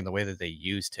disappointing in the way that they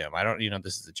used him. I don't,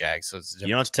 this is the Jags, so it's, you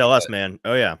don't have to tell us, man.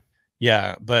 Oh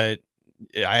yeah, but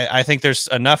I think there's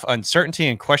enough uncertainty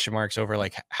and question marks over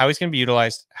like how he's going to be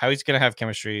utilized, how he's going to have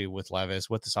chemistry with Levis,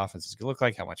 what this offense is going to look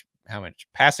like, how much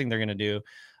passing they're going to do.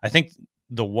 I think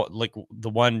the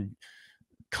one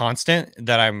constant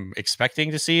that I'm expecting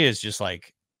to see is just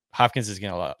like Hopkins is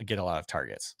going to get a lot of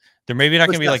targets. They're maybe not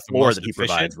going to be like the floor most that he efficient.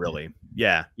 provides, really.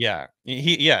 Yeah.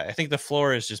 I think the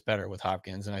floor is just better with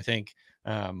Hopkins, and I think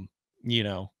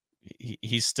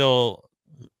he's still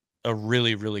a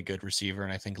really, really good receiver,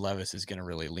 and I think Levis is going to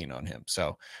really lean on him.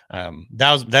 So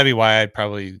that'd be why I'd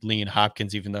probably lean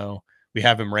Hopkins, even though we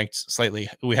have him ranked slightly.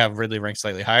 We have Ridley ranked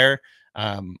slightly higher.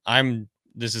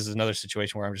 This is another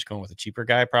situation where I'm just going with a cheaper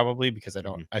guy probably because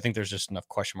I think there's just enough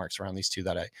question marks around these two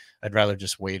that I'd rather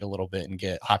just wait a little bit and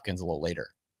get Hopkins a little later.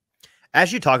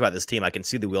 As you talk about this team, I can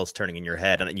see the wheels turning in your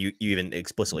head, and you even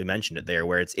explicitly mentioned it there,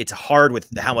 where it's hard with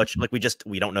how much, like,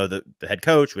 we don't know the head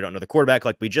coach, we don't know the quarterback,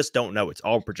 like, we just don't know. It's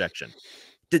all projection.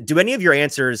 Do any of your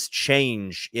answers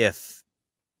change if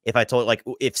I told, like,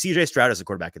 if CJ Stroud is the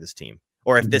quarterback of this team,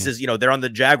 or if this is, they're on the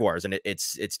Jaguars and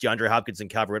it's DeAndre Hopkins and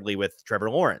Calvin Ridley with Trevor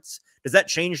Lawrence? Does that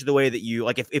change the way that you,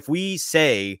 like, if we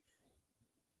say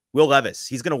Will Levis,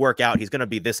 he's going to work out, he's going to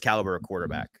be this caliber of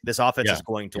quarterback, this offense is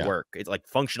going to work, it's like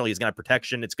functionally he's going to have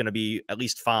protection, it's going to be at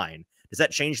least fine. Does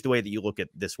that change the way that you look at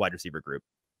this wide receiver group?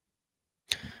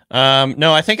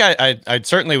 No, I think I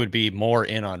certainly would be more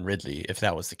in on Ridley if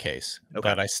that was the case. Okay.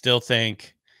 But I still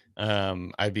think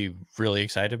I'd be really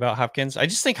excited about Hopkins. I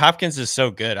just think Hopkins is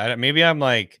so good. Maybe I'm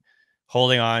like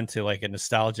holding on to like a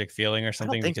nostalgic feeling or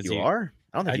something. I don't think you are.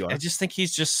 I just think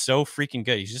he's just so freaking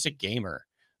good. He's just a gamer.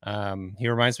 He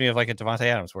reminds me of like a Devontae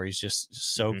Adams, where he's just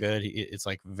so good. It's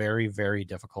like very, very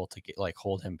difficult to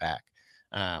hold him back.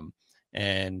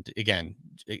 And again,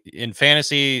 in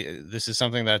fantasy, this is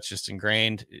something that's just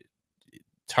ingrained.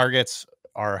 Targets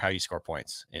are how you score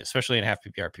points, especially in half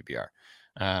PPR.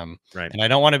 Right. And I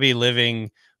don't want to be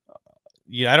living.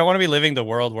 I don't want to be living the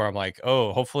world where I'm like,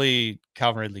 oh, hopefully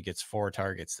Calvin Ridley gets 4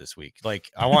 targets this week.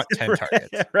 Like, I want 10 targets.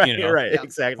 Right,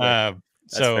 exactly.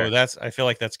 I feel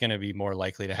like that's going to be more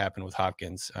likely to happen with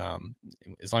Hopkins.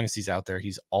 As long as he's out there,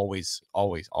 he's always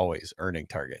earning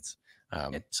targets.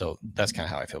 So that's kind of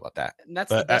how I feel about that. And that's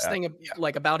the best thing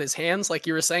like about his hands. Like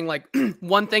you were saying, like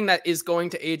one thing that is going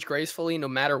to age gracefully no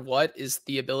matter what is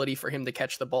the ability for him to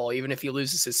catch the ball, even if he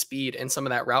loses his speed and some of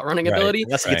that route running ability.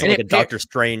 Unless he gets like a Doctor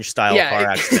Strange style car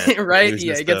accident. Right.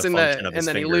 Yeah. He gets in and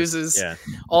then he loses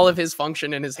all of his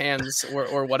function in his hands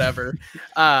or whatever.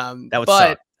 That would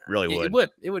suck. Really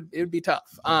would. It would be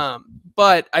tough.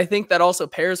 But I think that also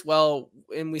pairs well,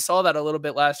 and we saw that a little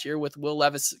bit last year with Will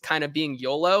Levis kind of being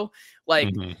YOLO.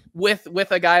 Like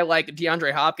with a guy like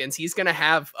DeAndre Hopkins, he's going to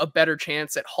have a better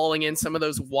chance at hauling in some of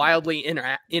those wildly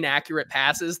inaccurate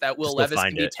passes that Will Levis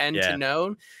can tend to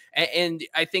know. And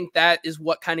I think that is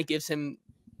what kind of gives him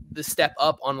the step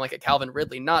up on like a Calvin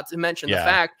Ridley, not to mention the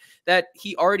fact that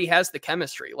he already has the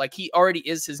chemistry. Like he already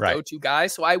is his go-to guy.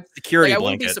 So I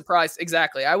wouldn't be surprised.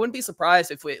 Exactly. I wouldn't be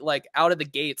surprised if we like out of the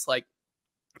gates, like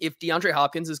if DeAndre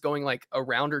Hopkins is going like a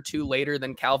round or 2 later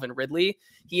than Calvin Ridley,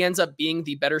 he ends up being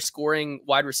the better scoring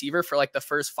wide receiver for like the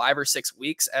first 5 or 6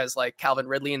 weeks as like Calvin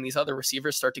Ridley and these other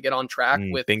receivers start to get on track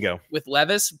with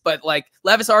Levis. But like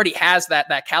Levis already has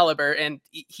that caliber, and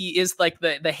he is like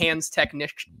the hands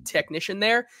technician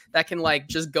there that can like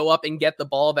just go up and get the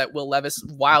ball that Will Levis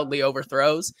wildly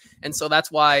overthrows. And so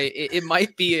that's why it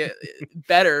might be a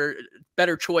better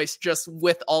choice just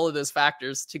with all of those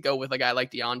factors to go with a guy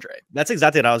like DeAndre. That's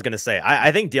exactly what I was going to say.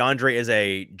 I think DeAndre is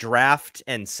a draft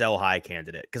and sell high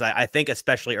candidate because I think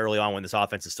especially early on when this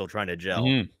offense is still trying to gel,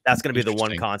 that's going to be the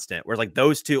one constant. Whereas like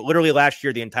those two, literally last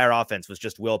year, the entire offense was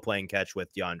just Will playing catch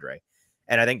with DeAndre.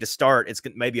 And I think to start, it's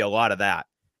maybe a lot of that.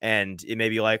 And it may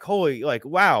be like, holy, like,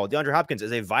 wow, DeAndre Hopkins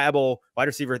is a viable wide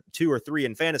receiver 2 or 3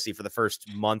 in fantasy for the first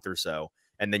month or so.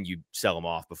 And then you sell them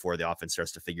off before the offense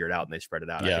starts to figure it out and they spread it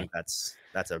out. I think that's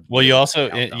a well. You also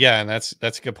and that's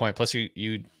a good point. Plus,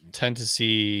 you tend to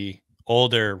see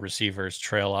older receivers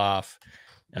trail off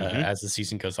as the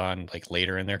season goes on, like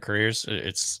later in their careers.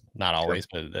 It's not always,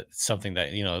 but that's something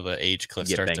that the age cliff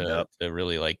starts to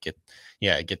really like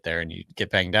get there, and you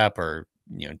get banged up, or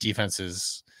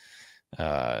defenses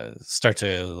start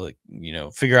to like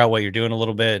figure out what you're doing a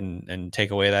little bit and take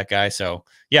away that guy. So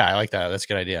yeah, I like that. That's a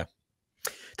good idea.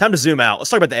 Time to zoom out.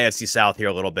 Let's talk about the AFC South here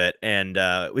a little bit. And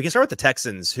we can start with the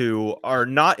Texans, who are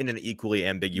not in an equally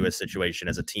ambiguous situation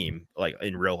as a team, like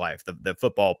in real life. The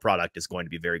football product is going to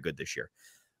be very good this year.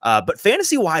 But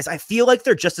fantasy-wise, I feel like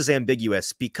they're just as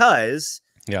ambiguous because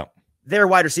their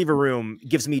wide receiver room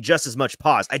gives me just as much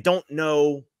pause. I don't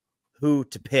know who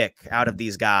to pick out of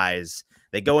these guys.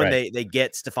 They go and they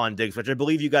get Stephon Diggs, which I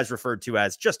believe you guys referred to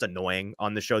as just annoying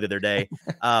on the show the other day.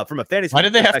 From a fantasy, why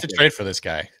did they have to trade for this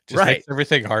guy? Just makes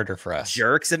everything harder for us,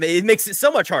 jerks. And it makes it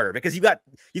so much harder because you've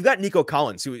got Nico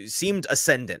Collins, who seemed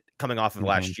ascendant coming off of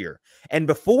last year, and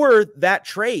before that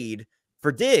trade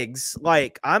for Diggs,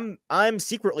 like I'm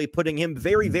secretly putting him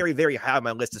very, very, very high on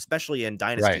my list, especially in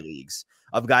dynasty leagues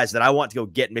of guys that I want to go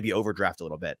get and maybe overdraft a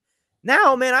little bit.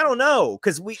 Now, man, I don't know,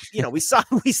 because we saw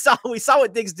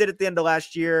what Diggs did at the end of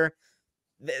last year.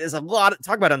 there's a lot of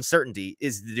talk about uncertainty.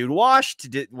 Is the dude washed?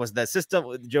 Was that system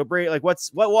with Joe Brady? Like, what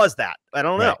was that? I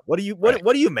don't know. What do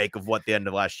you make of what the end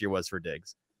of last year was for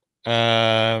Diggs?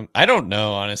 I don't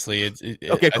know, honestly.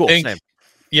 Okay, cool. Same.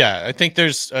 Yeah, I think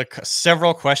there's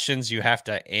several questions you have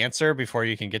to answer before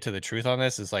you can get to the truth on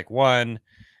this. Is like, one,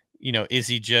 is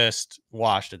he just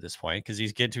washed at this point? Because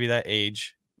he's getting to be that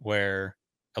age where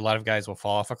a lot of guys will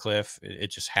fall off a cliff.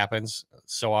 It just happens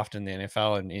so often in the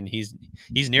NFL, and he's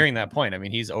nearing that point. I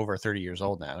mean, he's over 30 years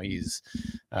old now. He's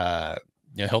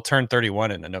he'll turn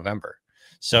 31 in November.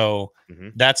 So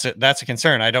that's a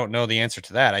concern. I don't know the answer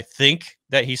to that. I think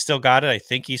that he's still got it. I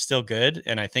think he's still good,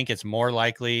 and I think it's more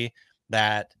likely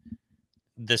that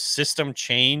the system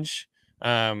change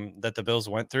that the Bills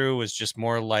went through was just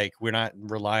more like, we're not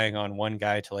relying on one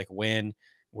guy to like win.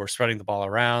 We're spreading the ball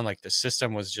around. Like the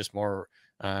system was just more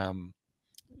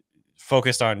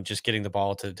focused on just getting the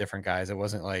ball to different guys. It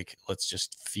wasn't like, let's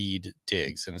just feed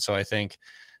Diggs. And so I think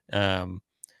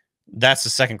that's the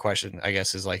second question, I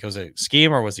guess, is like, was it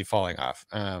scheme or was he falling off?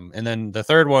 And then the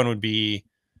third one would be,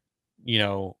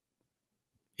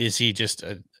 is he just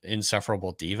an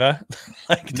insufferable diva?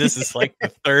 Like this is like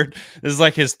this is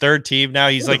like his third team now.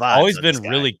 He's like always been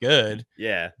really good.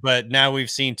 Yeah. But now we've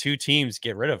seen two teams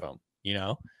get rid of him,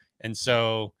 And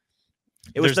so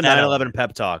it was the 9/11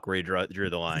 pep talk where he drew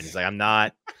the line. He's like, I'm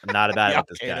not about it with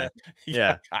this guy.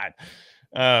 Yeah.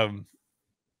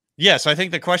 Yeah. So I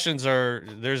think the questions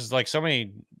there's like so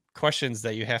many questions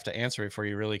that you have to answer before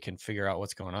you really can figure out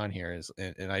what's going on here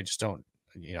and I just don't,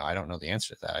 I don't know the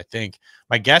answer to that. I think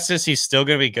my guess is he's still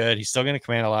going to be good. He's still going to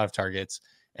command a lot of targets,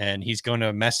 and he's going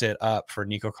to mess it up for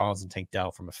Nico Collins and Tank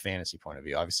Dell from a fantasy point of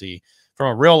view. Obviously, from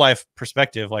a real life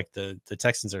perspective, like the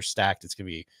Texans are stacked. It's going to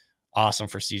be awesome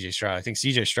for CJ Stroud. I think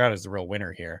CJ Stroud is the real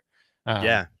winner here.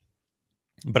 Yeah.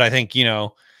 But I think,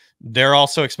 they're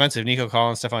also expensive. Nico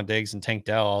Collins, Stephon Diggs, and Tank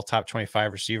Dell, all top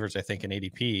 25 receivers, I think, in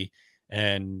ADP.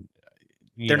 And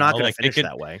they're not going to finish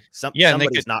that way.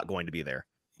 Somebody's not going to be there.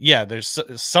 Yeah, there's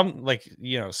some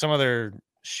some other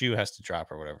shoe has to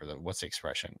drop or whatever. What's the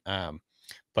expression?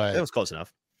 But it was close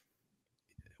enough.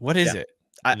 What is it?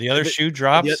 The other shoe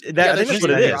drops. I think that's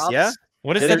what it is. Yeah.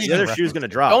 What is that? The other shoe's going to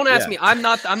drop. Don't ask me. I'm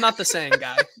not the saying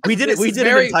guy. We did an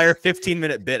entire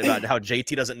 15-minute bit about how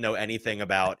JT doesn't know anything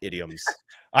about idioms.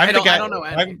 I don't know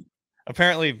anything. I'm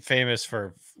apparently famous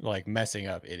for like messing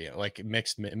up like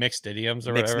mixed idioms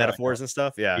or mixed whatever. Metaphors and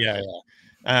stuff. Yeah.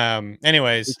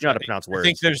 Anyways, you know how to pronounce words. I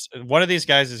think there's one of these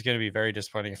guys is going to be very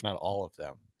disappointing, if not all of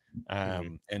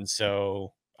them. And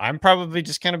so I'm probably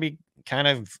just going to be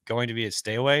going to be a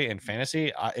stay away in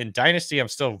fantasy. In Dynasty, I'm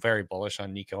still very bullish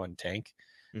on Nico and Tank.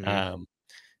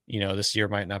 This year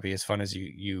might not be as fun as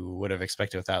you would have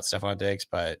expected without Stephon Diggs,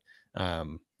 but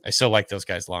I still like those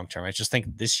guys long term. I just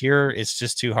think this year it's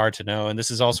just too hard to know. And this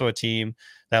is also a team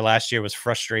that last year was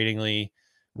frustratingly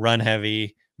run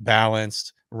heavy,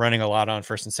 balanced, running a lot on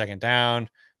first and second down.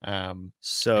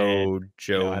 Joe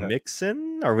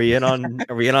Mixon, are we in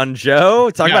on Joe?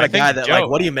 Talk about a guy that Joe,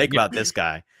 what do you make about this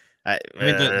guy? I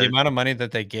mean, the amount of money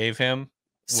that they gave him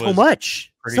so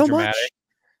much, pretty dramatic.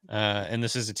 And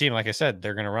this is a team, like I said,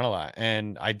 they're going to run a lot,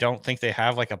 and I don't think they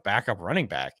have like a backup running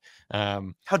back.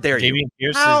 How dare you?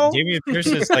 Dameon Pierce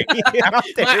is like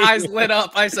my eyes lit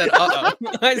up. I said, "Uh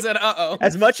oh." I said, "Uh oh."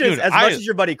 As much as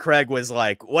your buddy Craig was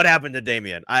like, "What happened to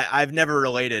Dameon?" I've never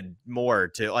related more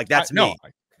to like that's me.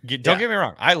 Don't get me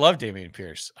wrong. I love Dameon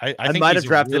Pierce. I think might have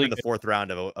drafted him in the fourth round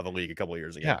of a league a couple of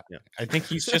years ago. Yeah. I think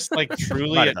he's just like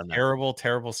truly a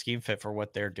terrible scheme fit for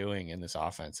what they're doing in this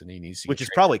offense, and he needs to. Which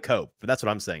is probably Cope, but that's what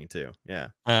I'm saying too. Yeah,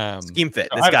 scheme fit.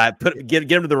 This guy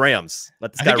get him to the Rams.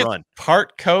 Let this guy run.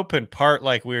 Part Cope and part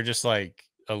like we were just like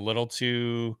a little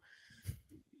too,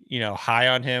 high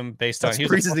on him based on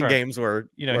preseason games where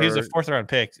he was a fourth round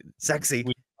pick. Sexy.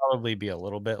 We'd probably be a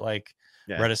little bit like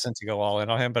reticent to go all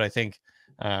in on him, but I think.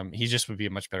 He just would be a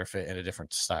much better fit in a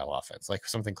different style offense, like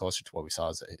something closer to what we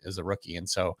saw as a rookie. And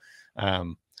so,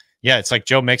 it's like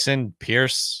Joe Mixon,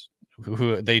 Pierce,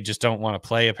 who they just don't want to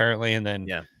play apparently. And then,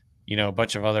 a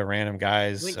bunch of other random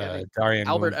guys. Darian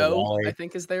Albert O, I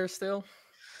think, is there still.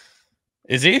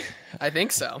 Is he? I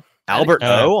think so. Albert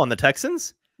O on the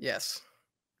Texans? Yes.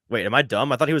 Wait, am I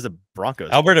dumb? I thought he was a Broncos.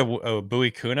 Albert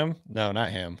Bowie Kunum? No, not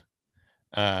him.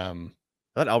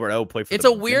 I thought Albert O played for. It's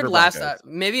a weird last.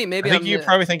 Maybe. I think you're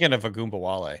probably thinking of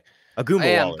Agumbawale.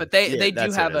 Agumbawale, but they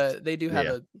do have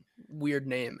a weird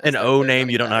name. An O name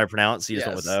you don't know how to pronounce. You just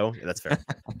went with O. Yeah, that's fair.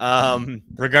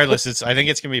 Regardless, I think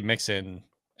it's gonna be Mixon,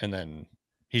 and then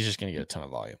he's just gonna get a ton of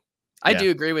volume. I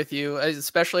do agree with you,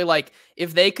 especially like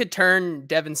if they could turn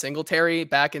Devin Singletary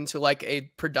back into like a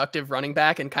productive running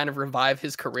back and kind of revive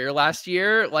his career last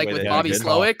year, like with Bobby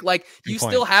Slowick, like you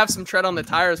still have some tread on the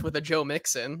tires with a Joe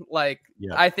Mixon. Like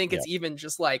I think it's even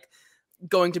just like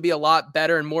going to be a lot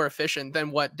better and more efficient than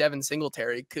what Devin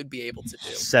Singletary could be able to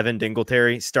do. Seven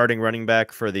Dingletary, starting running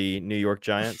back for the New York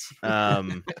Giants.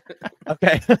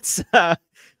 Okay, let's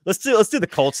do the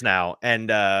Colts now. And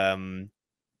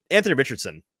Anthony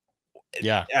Richardson.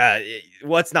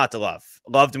 What's not to love?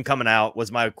 Loved him coming out.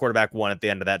 Was my quarterback one at the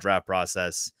end of that draft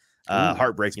process.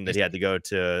 Heartbreaking that he had to go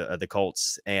to the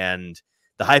Colts, and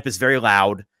the hype is very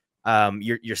loud.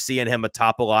 You're seeing him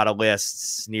atop a lot of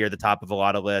lists, near the top of a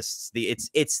lot of lists.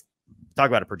 It's talk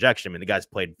about a projection. I mean, the guy's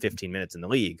played 15 minutes in the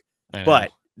league,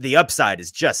 but the upside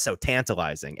is just so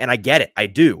tantalizing. And I get it. I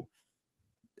do.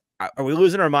 Are we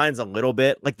losing our minds a little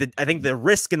bit? Like I think the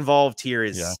risk involved here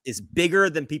is bigger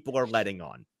than people are letting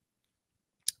on.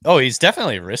 Oh, he's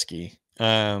definitely risky.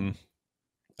 I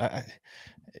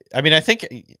mean, I think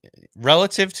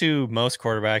relative to most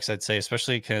quarterbacks, I'd say,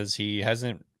 especially because he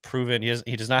hasn't proven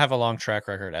he does not have a long track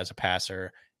record as a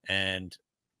passer, and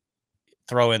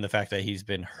throw in the fact that he's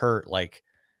been hurt like,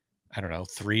 I don't know,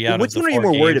 3 out of the 4 games. Which one are you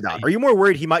more worried about? Are you more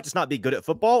worried he might just not be good at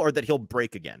football, or that he'll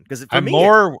break again? Because I'm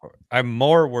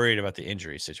more worried about the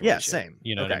injury situation. Yeah, same.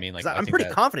 You know what I mean? Like I'm pretty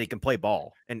confident he can play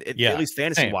ball, and at least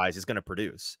fantasy wise, he's going to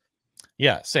produce.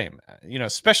 Yeah, same. You know,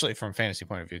 especially from a fantasy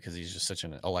point of view, because he's just such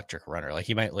an electric runner. Like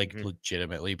he might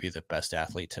legitimately be the best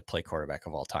athlete to play quarterback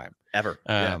of all time ever.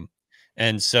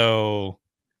 And so,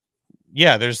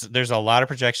 yeah, there's a lot of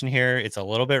projection here. It's a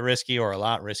little bit risky, or a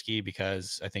lot risky,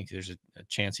 because I think there's a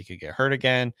chance he could get hurt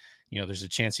again. You know, there's a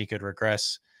chance he could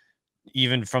regress,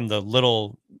 even from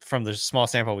the small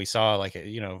sample we saw. Like,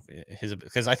 you know,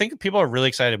 because I think people are really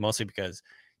excited mostly because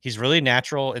he's really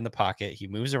natural in the pocket. He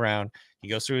moves around. He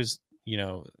goes through his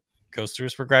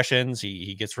progressions.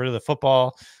 He gets rid of the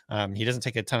football. He doesn't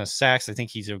take a ton of sacks. I think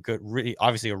he's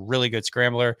obviously a really good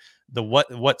scrambler.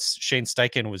 What Shane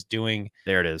Steichen was doing.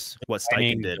 There it is. What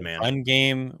Steichen did, man. Run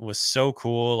game was so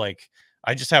cool. Like,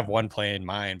 I just have one play in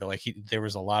mind, but like there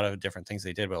was a lot of different things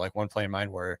they did, but like one play in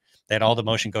mind where they had all the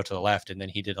motion go to the left, and then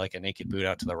he did like a naked boot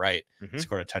out to the right,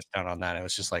 scored a touchdown on that. It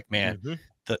was just like, man,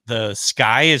 the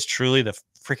sky is truly the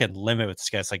freaking limit with this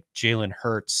guy. It's like Jalen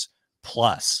Hurts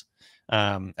plus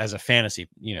as a fantasy,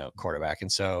 quarterback.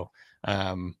 And so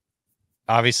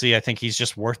obviously I think he's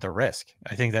just worth the risk.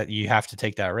 I think that you have to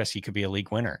take that risk. He could be a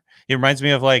league winner. It reminds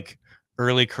me of like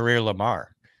early career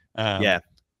Lamar.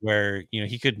 Where,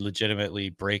 he could legitimately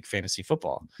break fantasy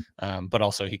football, but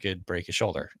also he could break his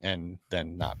shoulder and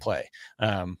then not play.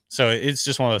 So it's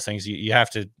just one of those things you have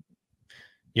to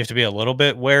be a little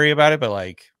bit wary about it, but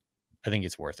like, I think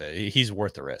it's worth it. He's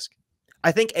worth the risk.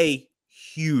 I think a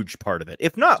huge part of it,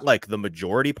 if not like the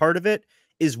majority part of it,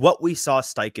 is what we saw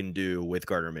Steichen do with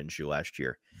Gardner Minshew last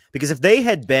year. Because if they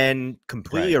had been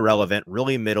completely irrelevant,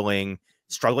 really middling,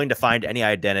 struggling to find any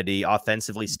identity,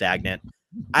 offensively stagnant,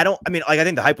 I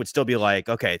think the hype would still be like,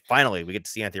 okay, finally we get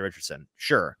to see Anthony Richardson.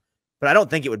 Sure. But I don't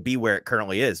think it would be where it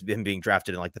currently is, him being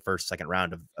drafted in like the first, second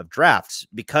round of drafts,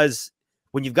 because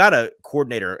when you've got a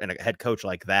coordinator and a head coach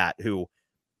like that, who,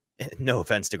 no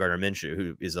offense to Gardner Minshew,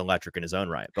 who is electric in his own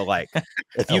right, but like,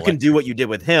 if you can do what you did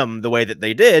with him the way that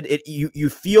they did, you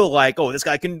feel like, oh, this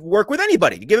guy can work with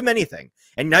anybody. You give him anything.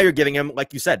 And now you're giving him,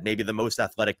 like you said, maybe the most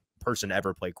athletic person to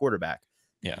ever play quarterback.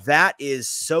 Yeah. That is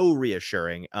so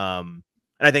reassuring. And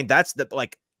I think that's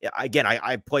again,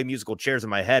 I play musical chairs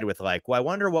in my head with like, well, I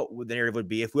wonder what the narrative would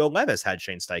be if Will Levis had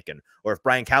Shane Steichen, or if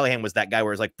Brian Callahan was that guy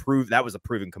where it's like that was a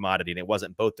proven commodity and it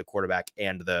wasn't both the quarterback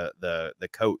and the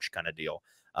coach kind of deal.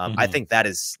 I think that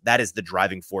is the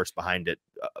driving force behind it,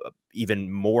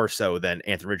 even more so than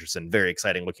Anthony Richardson. Very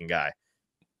exciting looking guy.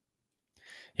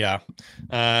 Yeah.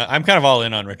 I'm kind of all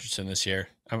in on Richardson this year.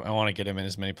 I want to get him in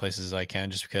as many places as I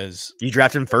can, just because. You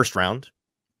drafted him first round?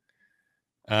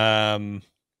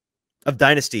 Of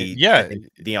Dynasty, yeah,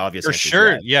 the obvious for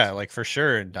sure. Yeah, like for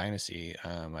sure in Dynasty.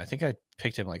 I think I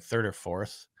picked him like 3rd or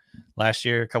 4th last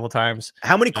year a couple times.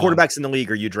 How many quarterbacks in the league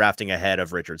are you drafting ahead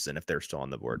of Richardson if they're still on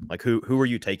the board? Like who are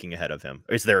you taking ahead of him?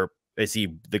 Is he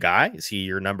the guy? Is he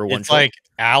your number one? It's like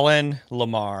Allen,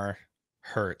 Lamar,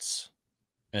 Hurts.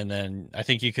 And then I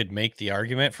think you could make the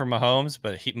argument for Mahomes,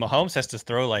 but Mahomes has to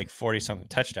throw like 40-something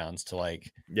touchdowns to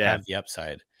like have the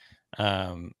upside.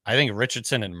 I think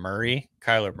Richardson and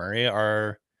Kyler Murray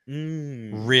are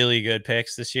really good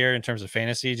picks this year in terms of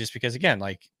fantasy, just because, again,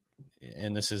 like,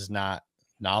 and this is not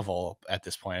novel at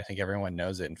this point. I think everyone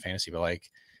knows it in fantasy, but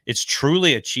like, it's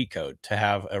truly a cheat code to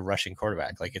have a rushing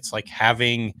quarterback. Like, it's like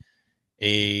having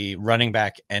a running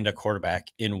back and a quarterback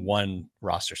in one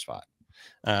roster spot.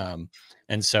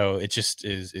 And so it just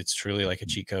is, it's truly like a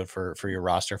cheat code for your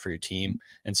roster, for your team.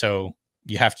 And so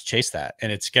you have to chase that,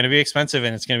 and it's going to be expensive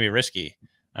and it's going to be risky.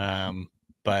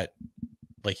 But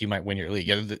like, you might win your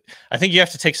league. I think you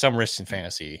have to take some risks in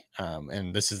fantasy.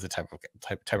 And this is the type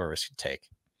of risk to take.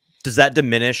 Does that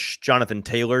diminish Jonathan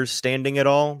Taylor's standing at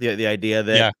all? The idea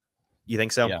that you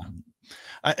think so?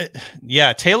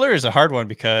 Yeah. Taylor is a hard one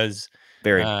because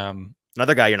very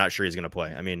another guy you're not sure he's going to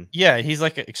play. I mean, he's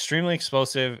like an extremely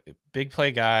explosive, big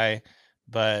play guy,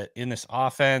 but in this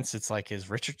offense, it's like, is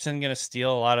Richardson going to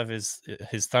steal a lot of his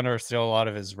thunder, steal a lot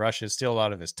of his rushes, steal a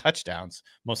lot of his touchdowns?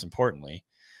 Most importantly,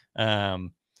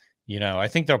 I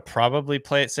think they'll probably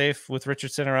play it safe with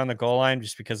Richardson around the goal line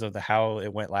just because of how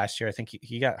it went last year. I think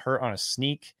he got hurt on a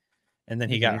sneak, and then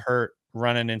he got hurt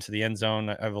running into the end zone,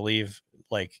 I believe,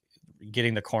 like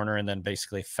getting the corner, and then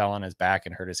basically fell on his back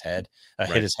and hurt his head,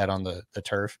 hit his head on the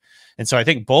turf. And so I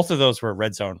think both of those were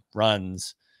red zone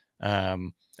runs.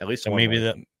 At least so maybe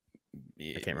I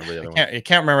can't remember the other one. I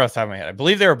can't remember off the top of my head. I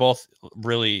believe they were both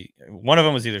really, one of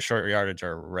them was either short yardage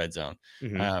or red zone.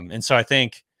 And so I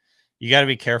think you got to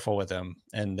be careful with them,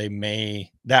 and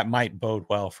that might bode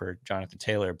well for Jonathan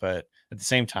Taylor. But at the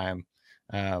same time,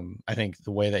 I think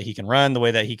the way that he can run, the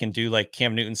way that he can do like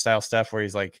Cam Newton style stuff where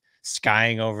he's like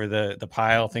skying over the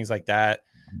pile, things like that,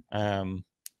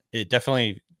 it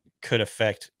definitely could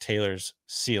affect Taylor's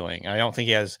ceiling. I don't think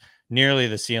he has nearly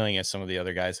the ceiling as some of the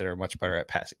other guys that are much better at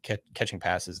catching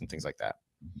passes and things like that.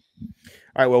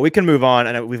 All right, well, we can move on,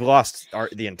 and we've lost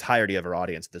the entirety of our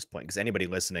audience at this point, because anybody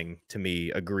listening to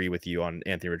me agree with you on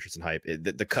Anthony Richardson hype.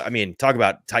 I mean, talk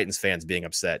about Titans fans being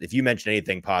upset. If you mention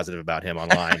anything positive about him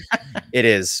online, it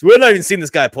is, we're not even seeing this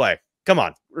guy play. Come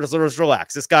on, just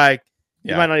relax. This guy,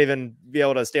 you might not even be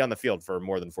able to stay on the field for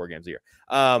more than 4 games a year.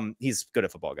 He's good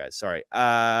at football, guys. Sorry.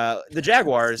 The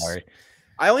Jaguars. Sorry.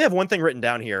 I only have one thing written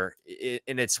down here,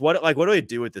 and it's what do they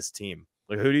do with this team?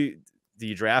 Like, who do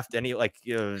you draft any, like,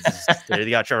 they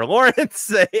got Trevor Lawrence,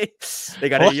 they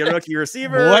got a rookie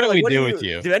receiver. What do we do with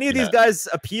you? Do any of these guys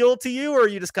appeal to you, or are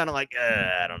you just kind of like,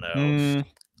 I don't know?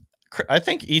 I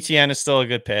think ETN is still a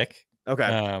good pick.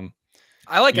 Okay.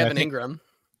 I like Evan Ingram.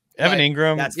 Evan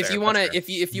Ingram. If you want to,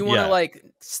 if you want to like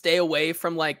stay away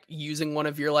from like using one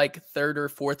of your like 3rd or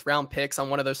 4th round picks on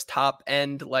one of those top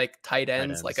end like tight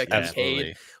ends like a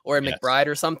Kincaid or a McBride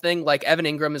or something, like Evan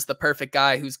Ingram is the perfect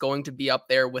guy who's going to be up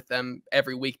there with them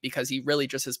every week, because he really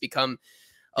just has become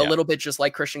a little bit just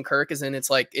like Christian Kirk, as in it's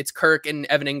like it's Kirk and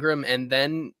Evan Ingram, and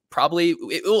then probably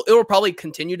it will probably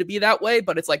continue to be that way,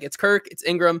 but it's like it's Kirk, it's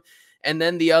Ingram, and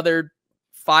then the other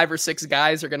 5 or 6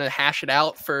 guys are going to hash it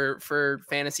out for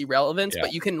fantasy relevance,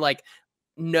 but you can like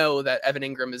know that Evan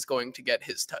Ingram is going to get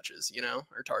his touches,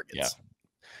 or targets.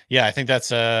 Yeah. I think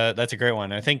that's a great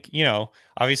one. I think,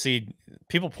 obviously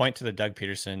people point to the Doug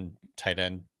Peterson tight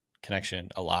end connection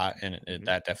a lot, and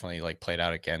that definitely like played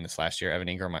out again this last year. Evan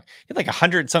Ingram, he had like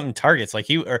 100 something targets. Like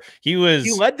he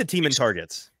led the team in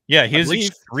targets. Yeah. He was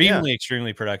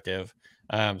extremely productive.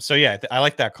 So yeah, I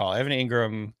like that call. Evan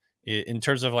Ingram, in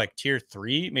terms of like tier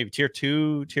 3, maybe tier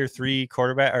 2, tier 3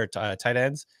 quarterback or tight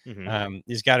ends,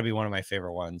 he's got to be one of my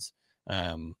favorite ones.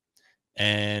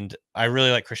 And I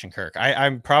really like Christian Kirk.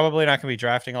 I'm probably not going to be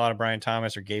drafting a lot of Brian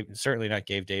Thomas or certainly not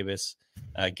Gabe Davis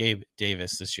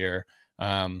this year.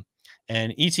 And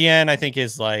ETN, I think,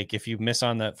 is like, if you miss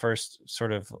on the first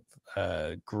sort of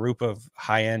group of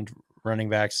high end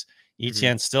running backs,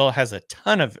 ETN still has a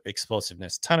ton of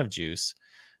explosiveness, ton of juice.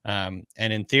 And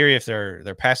in theory, if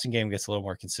their passing game gets a little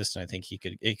more consistent, I think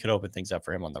it could open things up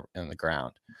for him on the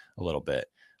ground a little bit.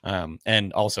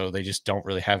 And also they just don't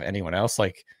really have anyone else.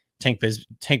 Like Tank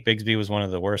Bigsby was one of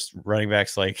the worst running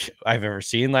backs like I've ever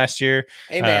seen last year.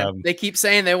 Hey man, they keep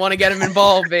saying they want to get him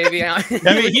involved, baby. I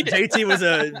mean, JT was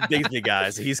a Bigsby guy,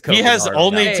 so he has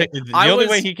only the only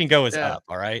way he can go is up.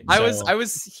 All right. I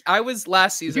was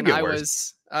last season. I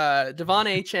was Devon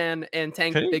Achane and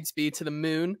Tank Bigsby to the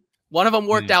moon. One of them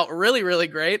worked out really, really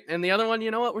great, and the other one,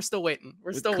 you know what? We're still waiting.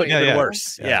 We're still waiting. Yeah,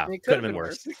 worse. Yeah, it could have been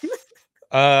worse.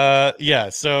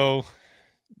 So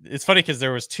it's funny because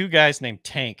there was 2 guys named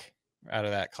Tank out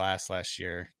of that class last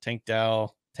year. Tank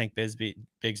Dell, Tank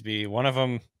Bigsby. One of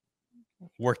them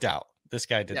worked out. This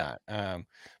guy did not.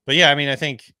 But yeah, I mean, I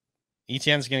think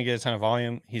ETN's going to get a ton of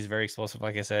volume. He's very explosive.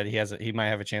 Like I said, he might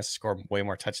have a chance to score way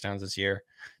more touchdowns this year.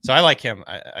 So I like him.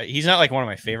 He's not like one of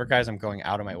my favorite guys I'm going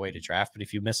out of my way to draft, but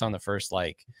if you miss on the first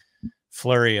like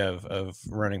flurry of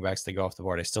running backs that go off the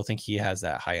board, I still think he has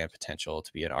that high end potential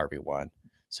to be an RB1.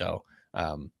 So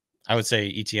I would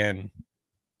say ETN,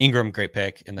 Ingram, great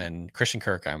pick. And then Christian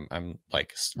Kirk, I'm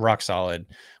like rock solid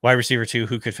wide receiver 2,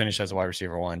 who could finish as a wide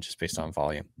receiver 1 just based on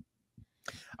volume.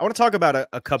 I want to talk about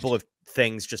a couple of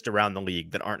things just around the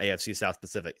league that aren't AFC South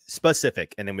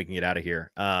specific, and then we can get out of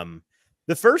here.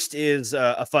 The first is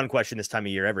a fun question this time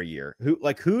of year every year.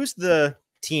 Who's the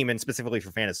team, and specifically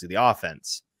for fantasy, the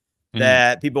offense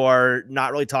that people are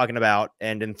not really talking about,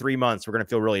 and in 3 months we're going to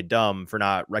feel really dumb for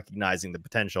not recognizing the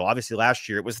potential. Obviously last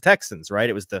year it was the Texans, right?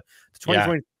 It was the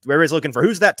 2020. Everybody's looking for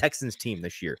who's that Texans team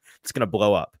this year that's going to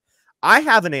blow up. I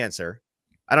have an answer.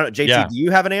 I don't know, JT, do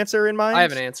you have an answer in mind? I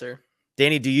have an answer.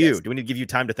 Danny, do you? Yes. Do we need to give you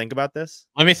time to think about this?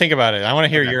 Let me think about it. I want to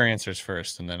hear your answers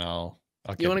first, and then I'll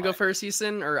you want to go first,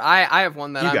 Easton? Or I have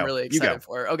one that I'm really excited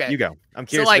for. Okay. You go. I'm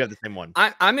curious if you have the same one.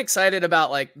 I'm excited about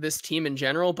like this team in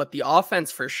general, but the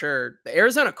offense for sure. The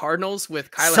Arizona Cardinals with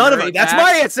Kyler Murray. That's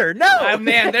my answer. No. Oh,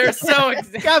 man, they're so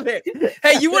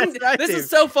Hey, you wouldn't this is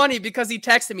so funny because he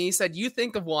texted me. He said, "You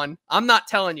think of one. I'm not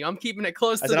telling you. I'm keeping it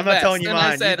close to the vest." I'm not telling you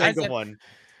mine. You think of one.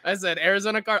 I said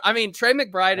Arizona Cardinals. I mean, Trey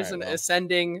McBride is an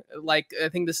ascending, like I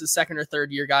think this is second or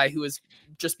third year guy who has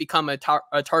just become a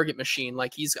target machine.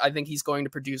 Like I think he's going to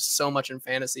produce so much in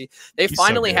fantasy. They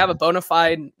finally have a bona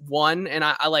fide one, and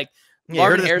I like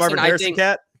Marvin Harrison.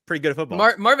 Cat? Pretty good at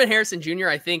football. Marvin Harrison Jr.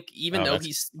 I think even though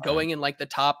he's going in like the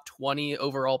top 20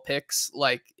 overall picks,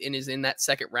 like is in that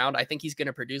second round, I think he's going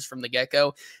to produce from the get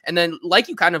go. And then, like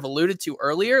you kind of alluded to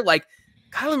earlier, like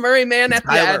Kyler Murray, man, at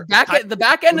the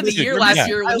back end of the year last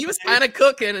year, when he was kind of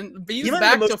cooking and he was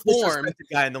back to form.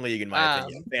 Guy in the league, in my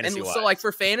opinion, and so like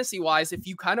for fantasy wise, if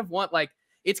you kind of want like,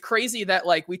 it's crazy that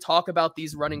like we talk about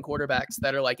these running quarterbacks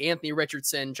that are like Anthony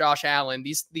Richardson, Josh Allen,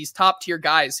 these top tier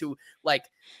guys who like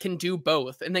can do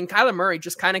both, and then Kyler Murray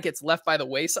just kind of gets left by the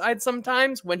wayside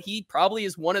sometimes when he probably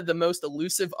is one of the most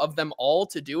elusive of them all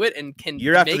to do it and can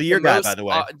year after the year guy, by the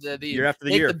way, year after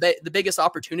the year, the biggest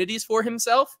opportunities for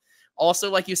himself.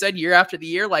 Also, like you said, year after the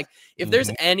year, like if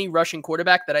there's any rushing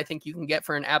quarterback that I think you can get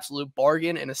for an absolute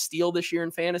bargain and a steal this year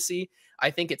in fantasy, I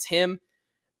think it's him.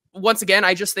 Once again,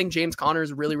 I just think James Conner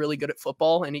is really, really good at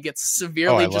football, and he gets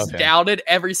severely doubted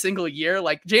every single year.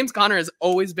 Like James Conner has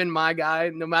always been my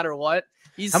guy, no matter what.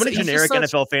 How many generic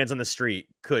NFL fans on the street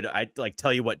could I like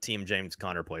tell you what team James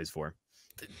Conner plays for?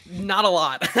 Not a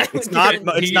lot. It's not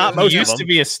most he of them. Used to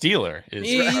be a Steeler.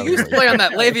 He used to play on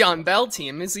that Le'Veon Bell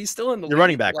team. Is he still in the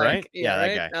running back, like, right? Yeah,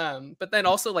 that guy. But then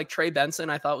also like Trey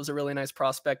Benson, I thought was a really nice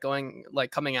prospect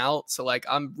coming out. So like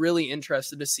I'm really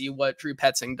interested to see what Drew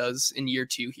Petzing does in year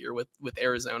 2 here with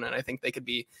Arizona, and I think they could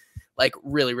be like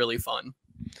really, really fun.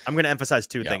 I'm going to emphasize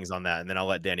two things on that, and then I'll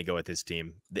let Danny go with his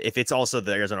team. If it's also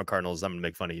the Arizona Cardinals, I'm going to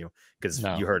make fun of you because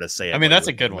you heard us say it. I mean, that's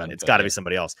a good one. It's got to be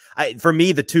somebody else. For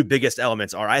me, the two biggest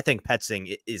elements are I think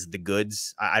Petzing is the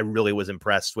goods. I really was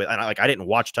impressed with, and I didn't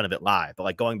watch a ton of it live, but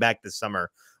like going back this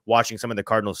summer, watching some of the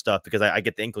Cardinals stuff because I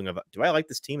get the inkling of, do I like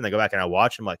this team? And I go back and I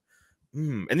watch, I'm like,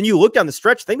 And then you look down the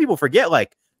stretch, I think people forget,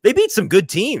 like, they beat some good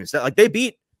teams. That like they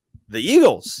beat the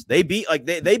Eagles. They beat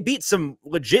they beat some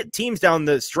legit teams down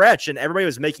the stretch, and everybody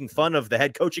was making fun of the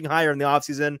head coaching hire in the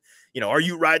offseason. You know, are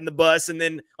you riding the bus? And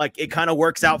then like it kind of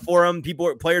works out for them.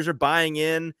 Players are buying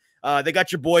in. They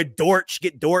got your boy Dortch,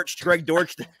 Greg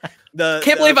Dortch.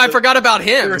 Can't believe I forgot about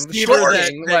him.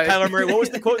 Kyler Murray. What was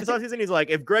the quote this offseason? He's like,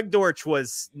 if Greg Dortch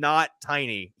was not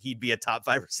tiny, he'd be a top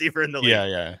 5 receiver in the league.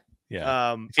 Yeah. He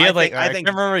had I can't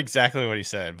remember exactly what he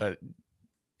said, but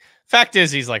fact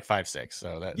is he's like 5'6",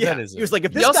 so that is. He was like,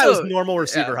 if this guy was normal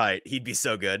receiver height, he'd be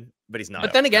so good, but he's not.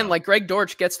 But then again, like Greg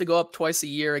Dortch gets to go up twice a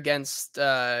year against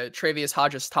Travius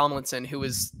Hodges Tomlinson, who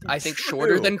is I think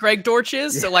shorter than Greg Dortch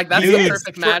is. So like that's the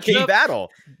perfect matchup.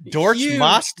 Battle.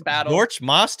 Dortch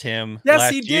mossed him. Yes,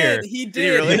 last he did. Year. He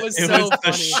did. Really? It was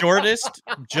the shortest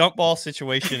jump ball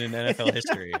situation in NFL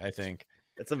history, I think.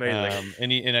 That's amazing.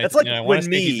 That's like when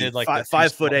he did like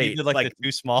 5'8", he did like the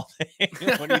too small thing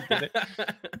when he did it.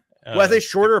 Well, as a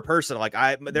shorter person, like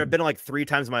there have been like 3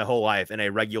 times in my whole life in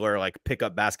a regular like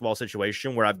pickup basketball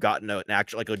situation where I've gotten an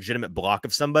actual like legitimate block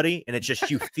of somebody, and it's just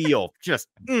you feel that's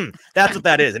what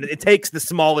that is, and it takes the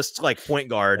smallest like point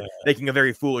guard making a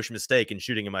very foolish mistake and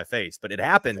shooting in my face, but it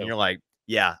happens, and you're like,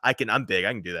 yeah, I'm big,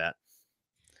 I can do that.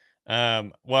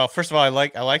 Well, first of all, I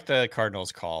like the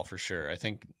Cardinals call for sure. I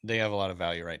think they have a lot of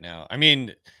value right now. I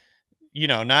mean, you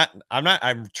know,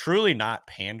 I'm truly not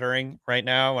pandering right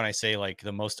now when I say like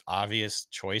the most obvious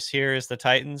choice here is the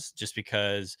Titans, just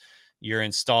because you're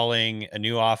installing a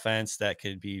new offense that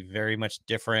could be very much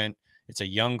different. It's a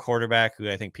young quarterback who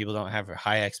I think people don't have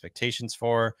high expectations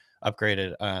for.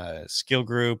 Upgraded skill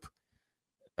group,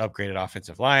 upgraded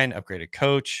offensive line, upgraded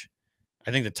coach. I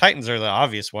think the Titans are the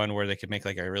obvious one where they could make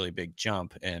like a really big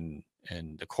jump, and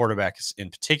the quarterback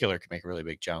in particular could make a really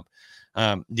big jump.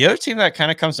 The other team that kind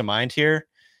of comes to mind here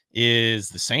is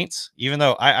the Saints. Even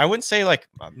though I wouldn't say like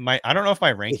I don't know if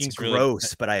my rankings it's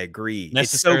gross, but I agree. It's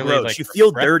so necessarily gross. like You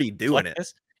feel dirty doing it.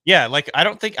 this. Yeah, like I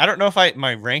don't know if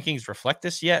my rankings reflect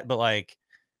this yet, but like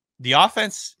the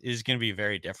offense is going to be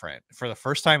very different for the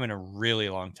first time in a really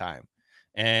long time.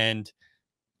 And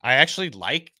I actually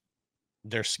like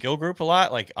their skill group a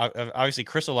lot. Like obviously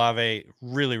Chris Olave,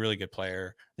 really, really good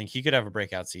player. I think he could have a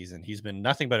breakout season. He's been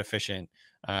nothing but efficient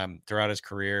throughout his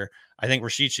career. I think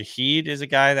Rashid Shaheed is a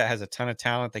guy that has a ton of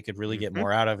talent they could really get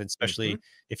more out of, especially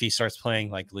if he starts playing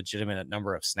like legitimate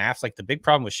number of snaps. Like the big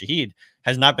problem with Shaheed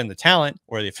has not been the talent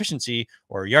or the efficiency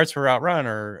or yards per route run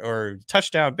or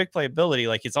touchdown, big play ability.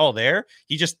 Like it's all there.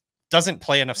 He just doesn't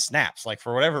play enough snaps. Like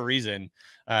for whatever reason,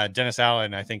 Dennis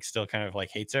Allen, I think, still kind of like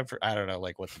hates him for, I don't know,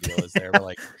 like what the deal is there, but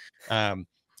like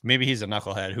maybe he's a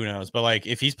knucklehead, who knows? But like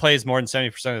if he plays more than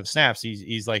 70% of the snaps,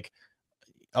 he's like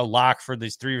a lock for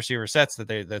these 3 receiver sets that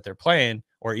they're playing,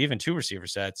 or even 2 receiver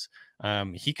sets.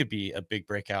 He could be a big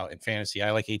breakout in fantasy.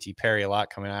 I like A.T. Perry a lot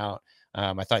coming out.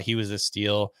 I thought he was a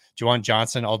steal. Juwan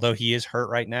Johnson, although he is hurt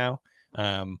right now,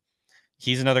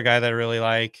 he's another guy that I really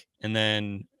like. And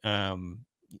then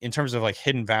in terms of like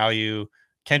hidden value,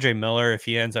 Kendre Miller, if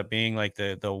he ends up being like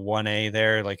the 1A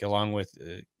there, like along with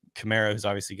Kamara, who's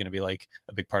obviously going to be like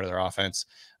a big part of their offense.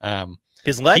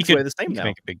 His legs weigh the same now.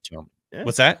 Make a big jump. Yeah.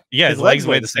 What's that? Yeah, his legs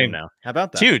weigh the same now. How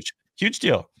about that? Huge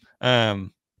deal.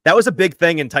 That was a big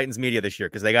thing in Titans media this year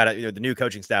because they got the new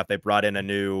coaching staff. They brought in a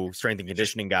new strength and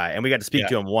conditioning guy, and we got to speak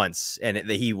to him once. And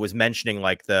he was mentioning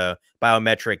like the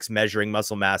biometrics measuring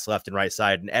muscle mass left and right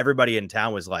side, and everybody in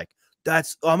town was like, I'm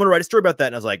going to write a story about that.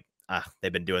 And I was like,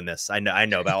 they've been doing this. I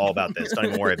know all about this. Don't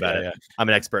even worry about it. I'm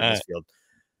an expert in this field.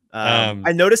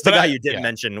 I noticed the guy you didn't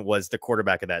mention was the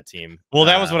quarterback of that team. Well,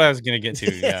 that was what I was going to get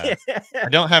to. Yeah. I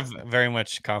don't have very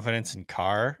much confidence in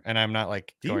Carr, and I'm not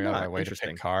like going out of my way to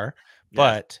pick Carr. Yeah.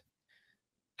 But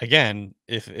again,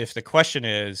 if the question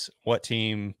is what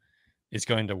team is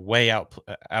going to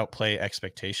outplay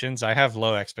expectations, I have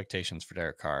low expectations for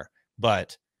Derek Carr,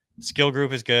 but skill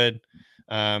group is good.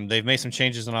 They've made some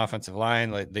changes on offensive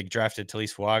line. Like they drafted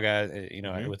Talise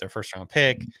Fuaga, with their first round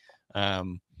pick.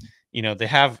 They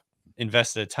have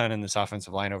invested a ton in this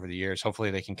offensive line over the years.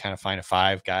 Hopefully they can kind of find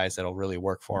 5 guys that'll really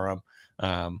work for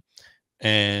them.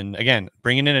 And again,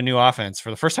 bringing in a new offense for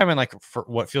the first time in like for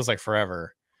what feels like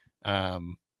forever.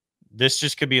 This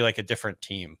just could be like a different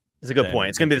team. It's a good point.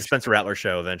 It's going to be the Spencer Rattler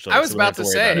show eventually. I was about to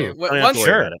say,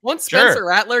 once Spencer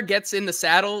Rattler gets in the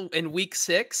saddle in week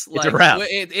 6, like, it's a wrap.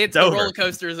 The roller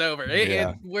coaster is over.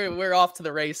 We're off to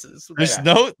the races.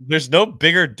 There's no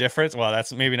bigger difference. Well,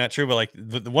 that's maybe not true, but like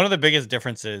one of the biggest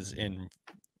differences in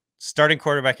starting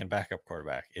quarterback and backup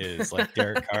quarterback is like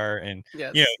Derek Carr, and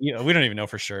we don't even know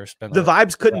for sure. The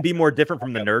vibes couldn't be more different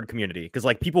from the nerd community because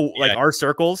like people like our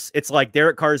circles, it's like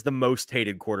Derek Carr is the most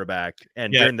hated quarterback,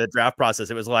 and during the draft process,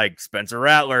 it was like Spencer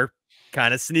Rattler,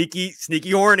 kind of sneaky,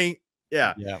 horny.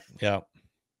 Yeah.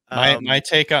 My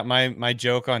take on my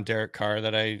joke on Derek Carr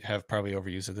that I have probably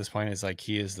overused at this point is like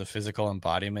he is the physical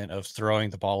embodiment of throwing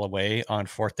the ball away on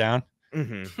 4th down.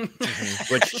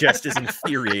 Which just is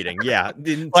infuriating. Yeah,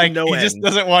 like he just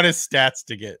doesn't want his stats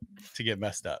to get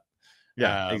messed up.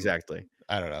 Yeah, exactly.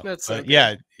 I don't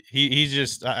know. He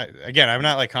just again, I'm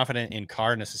not like confident in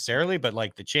Carr necessarily, but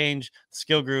like the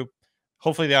skill group,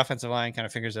 hopefully the offensive line kind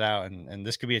of figures it out, and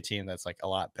this could be a team that's like a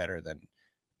lot better than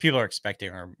people are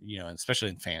expecting, or especially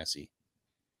in fantasy.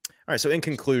 All right, so in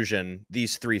conclusion,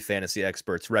 these 3 fantasy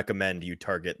experts recommend you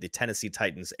target the Tennessee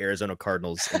Titans, Arizona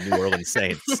Cardinals, and New Orleans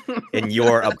Saints in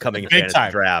your upcoming fantasy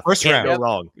draft. First round. Can't go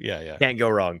wrong. Yeah. Can't go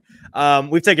wrong.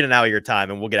 We've taken an hour of your time,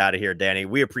 and we'll get out of here, Danny.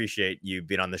 We appreciate you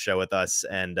being on the show with us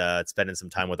and spending some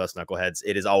time with us, Knuckleheads.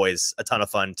 It is always a ton of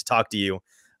fun to talk to you.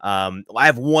 I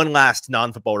have one last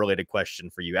non-football related question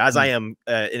for you. As I am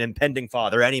an impending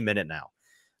father any minute now,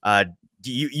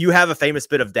 do you have a famous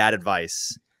bit of dad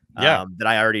advice that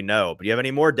I already know, but do you have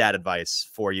any more dad advice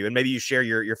for you? And maybe you share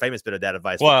your famous bit of dad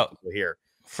advice with people here.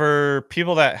 For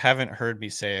people that haven't heard me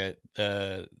say it,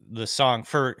 the song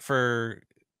for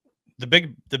the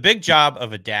big job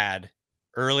of a dad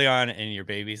early on in your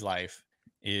baby's life,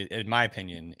 in my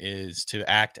opinion, is to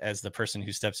act as the person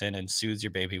who steps in and soothes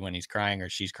your baby when he's crying or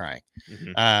she's crying.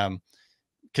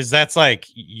 Because that's like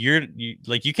you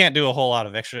can't do a whole lot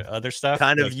of extra other stuff.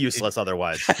 Kind of useless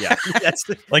otherwise. Yeah.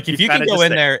 Like if you can go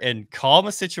in there and calm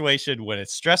a situation when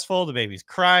it's stressful, the baby's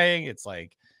crying, it's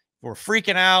like we're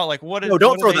freaking out. Like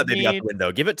don't throw that baby out the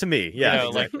window. Give it to me. Yeah.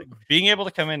 Exactly. Like being able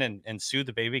to come in and soothe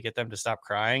the baby, get them to stop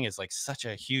crying is like such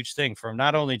a huge thing for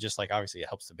not only just like obviously it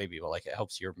helps the baby, but like it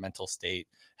helps your mental state,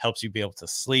 helps you be able to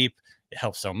sleep. It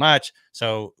helps so much.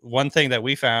 So one thing that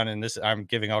we found, and this I'm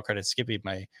giving all credit to Skippy,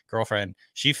 my girlfriend,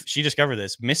 she discovered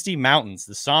this. Misty Mountains,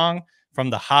 the song from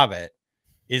The Hobbit,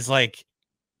 is like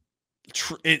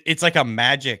it's like a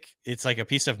magic. It's like a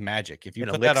piece of magic. If you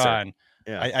put that on,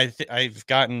 I've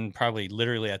gotten probably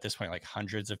literally at this point like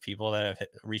hundreds of people that have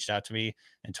reached out to me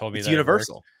and told me it's that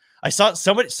universal. I saw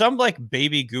some like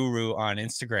baby guru on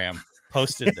Instagram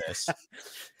posted this.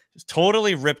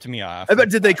 Totally ripped me off. But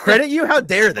did they credit you? How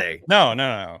dare they?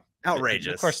 No.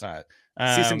 Outrageous. Of course not.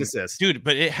 Cease and desist. Dude,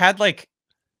 but it had like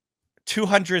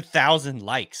 200,000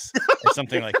 likes or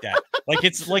something like that. Like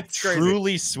it's like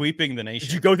truly sweeping the nation.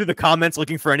 Did you go through the comments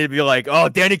looking for any to be like, oh,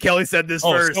 Danny Kelly said this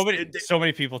first? So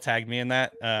many people tagged me in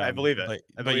that. I believe it.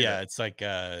 But yeah, it's like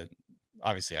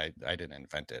obviously I didn't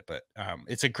invent it, but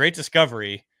it's a great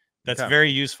discovery that's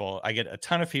very useful. I get a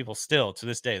ton of people still to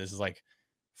this day. This is like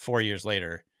 4 years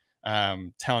later,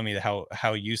 telling me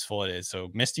how useful it is. So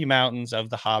Misty Mountains of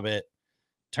The Hobbit,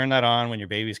 turn that on when your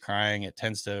baby's crying. It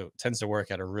tends to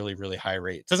work at a really, really high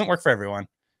rate. It doesn't work for everyone.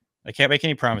 I can't make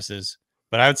any promises,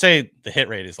 but I would say the hit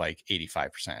rate is like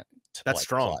 85%. That's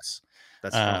strong. Plus.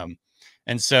 That's strong.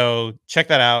 And so check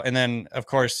that out. And then of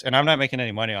course, and I'm not making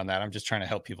any money on that. I'm just trying to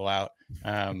help people out.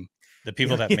 The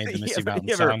people that made the Misty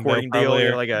Mountains song, a recording deal,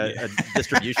 or like a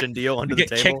distribution deal under the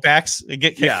table.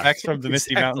 Get kickbacks from the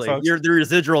Misty Mountain folks. The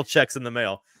residual checks in the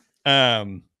mail.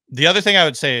 The other thing I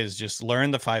would say is just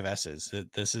learn the 5 S's.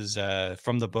 This is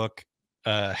from the book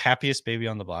Happiest Baby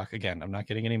on the Block. Again, I'm not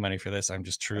getting any money for this. I'm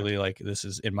just truly like, this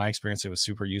is, in my experience, it was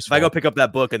super useful. If I go pick up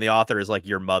that book and the author is like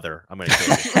your mother, I'm going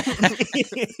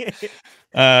to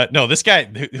no, this guy,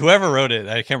 whoever wrote it,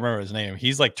 I can't remember his name.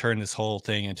 He's like turned this whole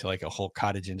thing into like a whole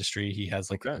cottage industry. He has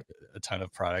like a ton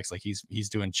of products. Like he's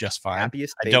doing just fine.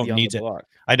 Happiest Baby on the Block.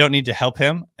 I don't need to help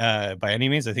him by any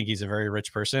means. I think he's a very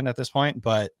rich person at this point,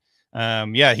 but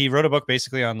yeah, he wrote a book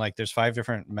basically on like there's 5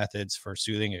 different methods for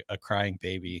soothing a crying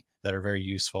baby that are very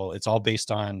useful. It's all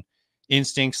based on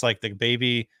instincts. Like the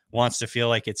baby wants to feel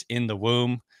like it's in the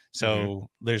womb. So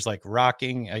there's like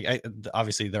rocking.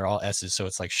 Obviously they're all S's. So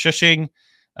it's like shushing,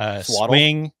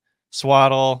 swing,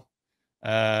 swaddle.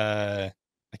 I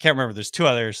can't remember. There's 2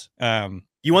 others.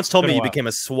 You once told me you became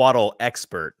a swaddle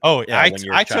expert. Oh, yeah,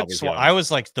 I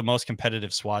was like the most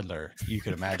competitive swaddler you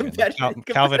could imagine.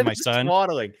 Calvin, my son,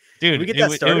 swaddling. Dude,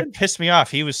 it would piss me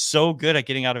off. He was so good at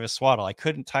getting out of his swaddle. I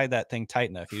couldn't tie that thing tight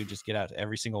enough. He would just get out to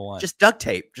every single one. Just duct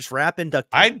tape. Just wrap in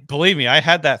duct tape. Believe me, I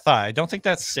had that thought. I don't think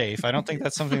that's safe. I don't think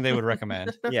that's something they would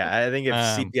recommend. Yeah, I think if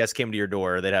CPS came to your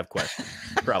door, they'd have questions.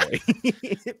 Probably.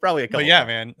 Probably a couple. But yeah,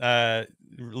 man.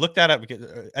 Look that up.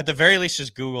 At the very least,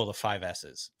 just Google the 5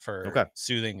 S's for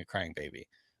soothing a crying baby.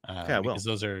 Because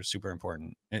those are super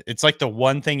important. It's like the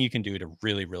one thing you can do to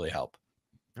really, really help.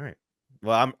 All right.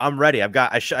 Well, I'm ready.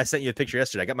 I sent you a picture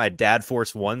yesterday. I got my Dad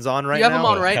Force 1s on right now. You have them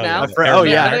on right now? Oh,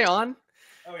 yeah. Are they on?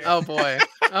 Oh, yeah. Oh, boy.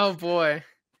 Oh, boy.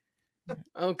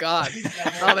 Oh, God.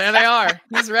 Oh, there they are.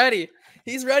 He's ready.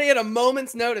 He's ready at a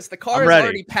moment's notice. The car is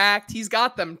already packed. He's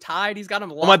got them tied. He's got them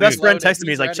locked. Well, my best friend texted me.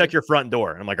 He's like, check your front door.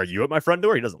 And I'm like, are you at my front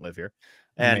door? He doesn't live here.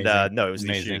 And no, it was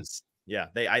these shoes. Yeah,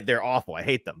 they're awful. I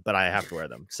hate them, but I have to wear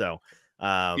them. So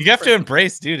you have to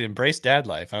embrace dad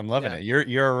life. I'm loving it.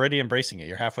 You're already embracing it.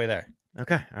 You're halfway there.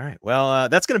 Okay. All right. Well,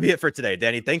 that's going to be it for today,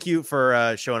 Danny. Thank you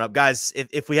for showing up, guys.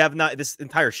 If we have not, this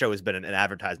entire show has been an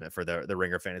advertisement for the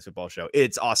Ringer Fantasy Football Show.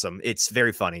 It's awesome. It's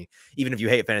very funny. Even if you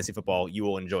hate fantasy football, you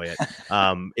will enjoy it.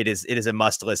 It is a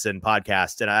must listen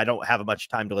podcast, and I don't have much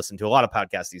time to listen to a lot of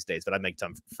podcasts these days, but I make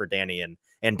time for Danny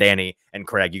and Danny and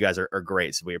Craig. You guys are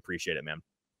great, so we appreciate it, man.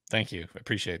 Thank you.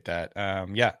 Appreciate that.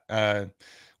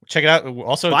 Check it out.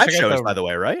 Also, live shows, by the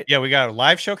way, right? Yeah, we got a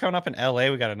live show coming up in LA.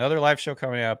 We got another live show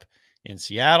coming up in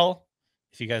Seattle.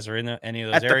 If you guys are in any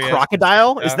of those areas. The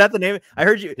Crocodile? Is that the name? I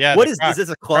heard you. Yeah. Is this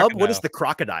a club? Crocodile. What is the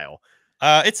Crocodile?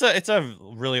 It's a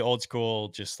really old school,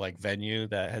 just like venue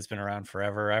that has been around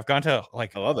forever. I've gone to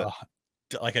like, I love it.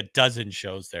 Like a dozen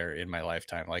shows there in my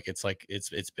lifetime. Like it's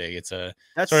big. It's a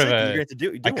sort of a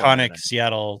iconic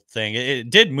Seattle thing.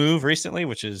 It did move recently,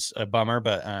 which is a bummer,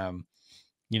 but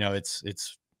it's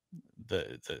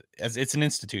an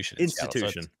institution. So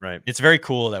right. It's very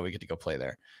cool that we get to go play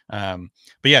there. But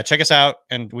yeah, check us out.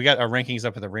 And we got our rankings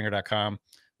up at theringer.com.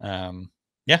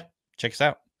 Yeah, check us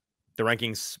out. The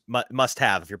rankings must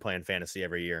have if you're playing fantasy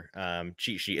every year.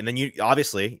 Cheat sheet, and then you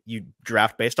obviously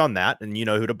draft based on that, and you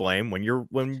know who to blame when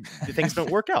the things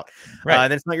don't work out. Right,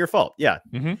 and it's not your fault. Yeah.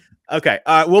 Mm-hmm. Okay.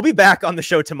 We'll be back on the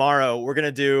show tomorrow. We're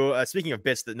gonna do speaking of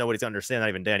bits that nobody's gonna understand, not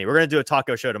even Danny. We're gonna do a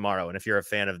taco show tomorrow, and if you're a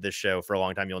fan of this show for a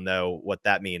long time, you'll know what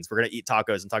that means. We're gonna eat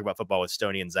tacos and talk about football with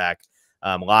Stoney and Zach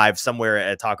live somewhere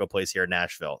at a taco place here in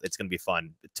Nashville. It's gonna be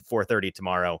fun. It's 4:30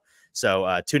 tomorrow.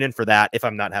 So tune in for that. If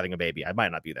I'm not having a baby, I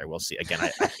might not be there. We'll see. Again,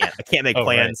 I can't make Oh,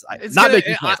 plans. right.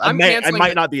 Making plans. I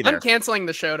might not be there. I'm canceling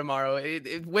the show tomorrow.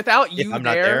 Without you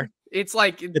there, it's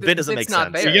like the bit doesn't make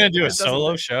sense. There. You're gonna do a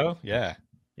solo show? Yeah.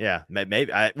 Yeah,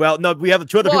 maybe. Well, no, we have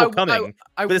 2 other people coming.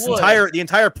 But the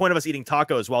entire point of us eating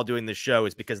tacos while doing this show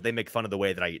is because they make fun of the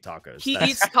way that I eat tacos. He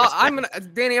eats.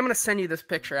 Danny, I'm gonna send you this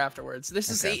picture afterwards.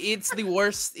 It's the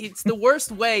worst. It's the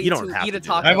worst way to eat a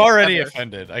taco. I'm already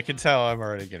offended. I can tell I'm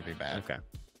already gonna be mad. Okay.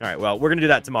 All right. Well, we're gonna do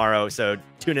that tomorrow. So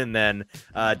tune in then.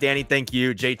 Danny, thank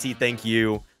you. JT, thank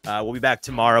you. We'll be back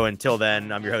tomorrow. Until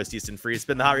then, I'm your host, Easton Freeze. It's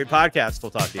been the Hot Read Podcast. We'll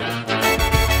talk to you.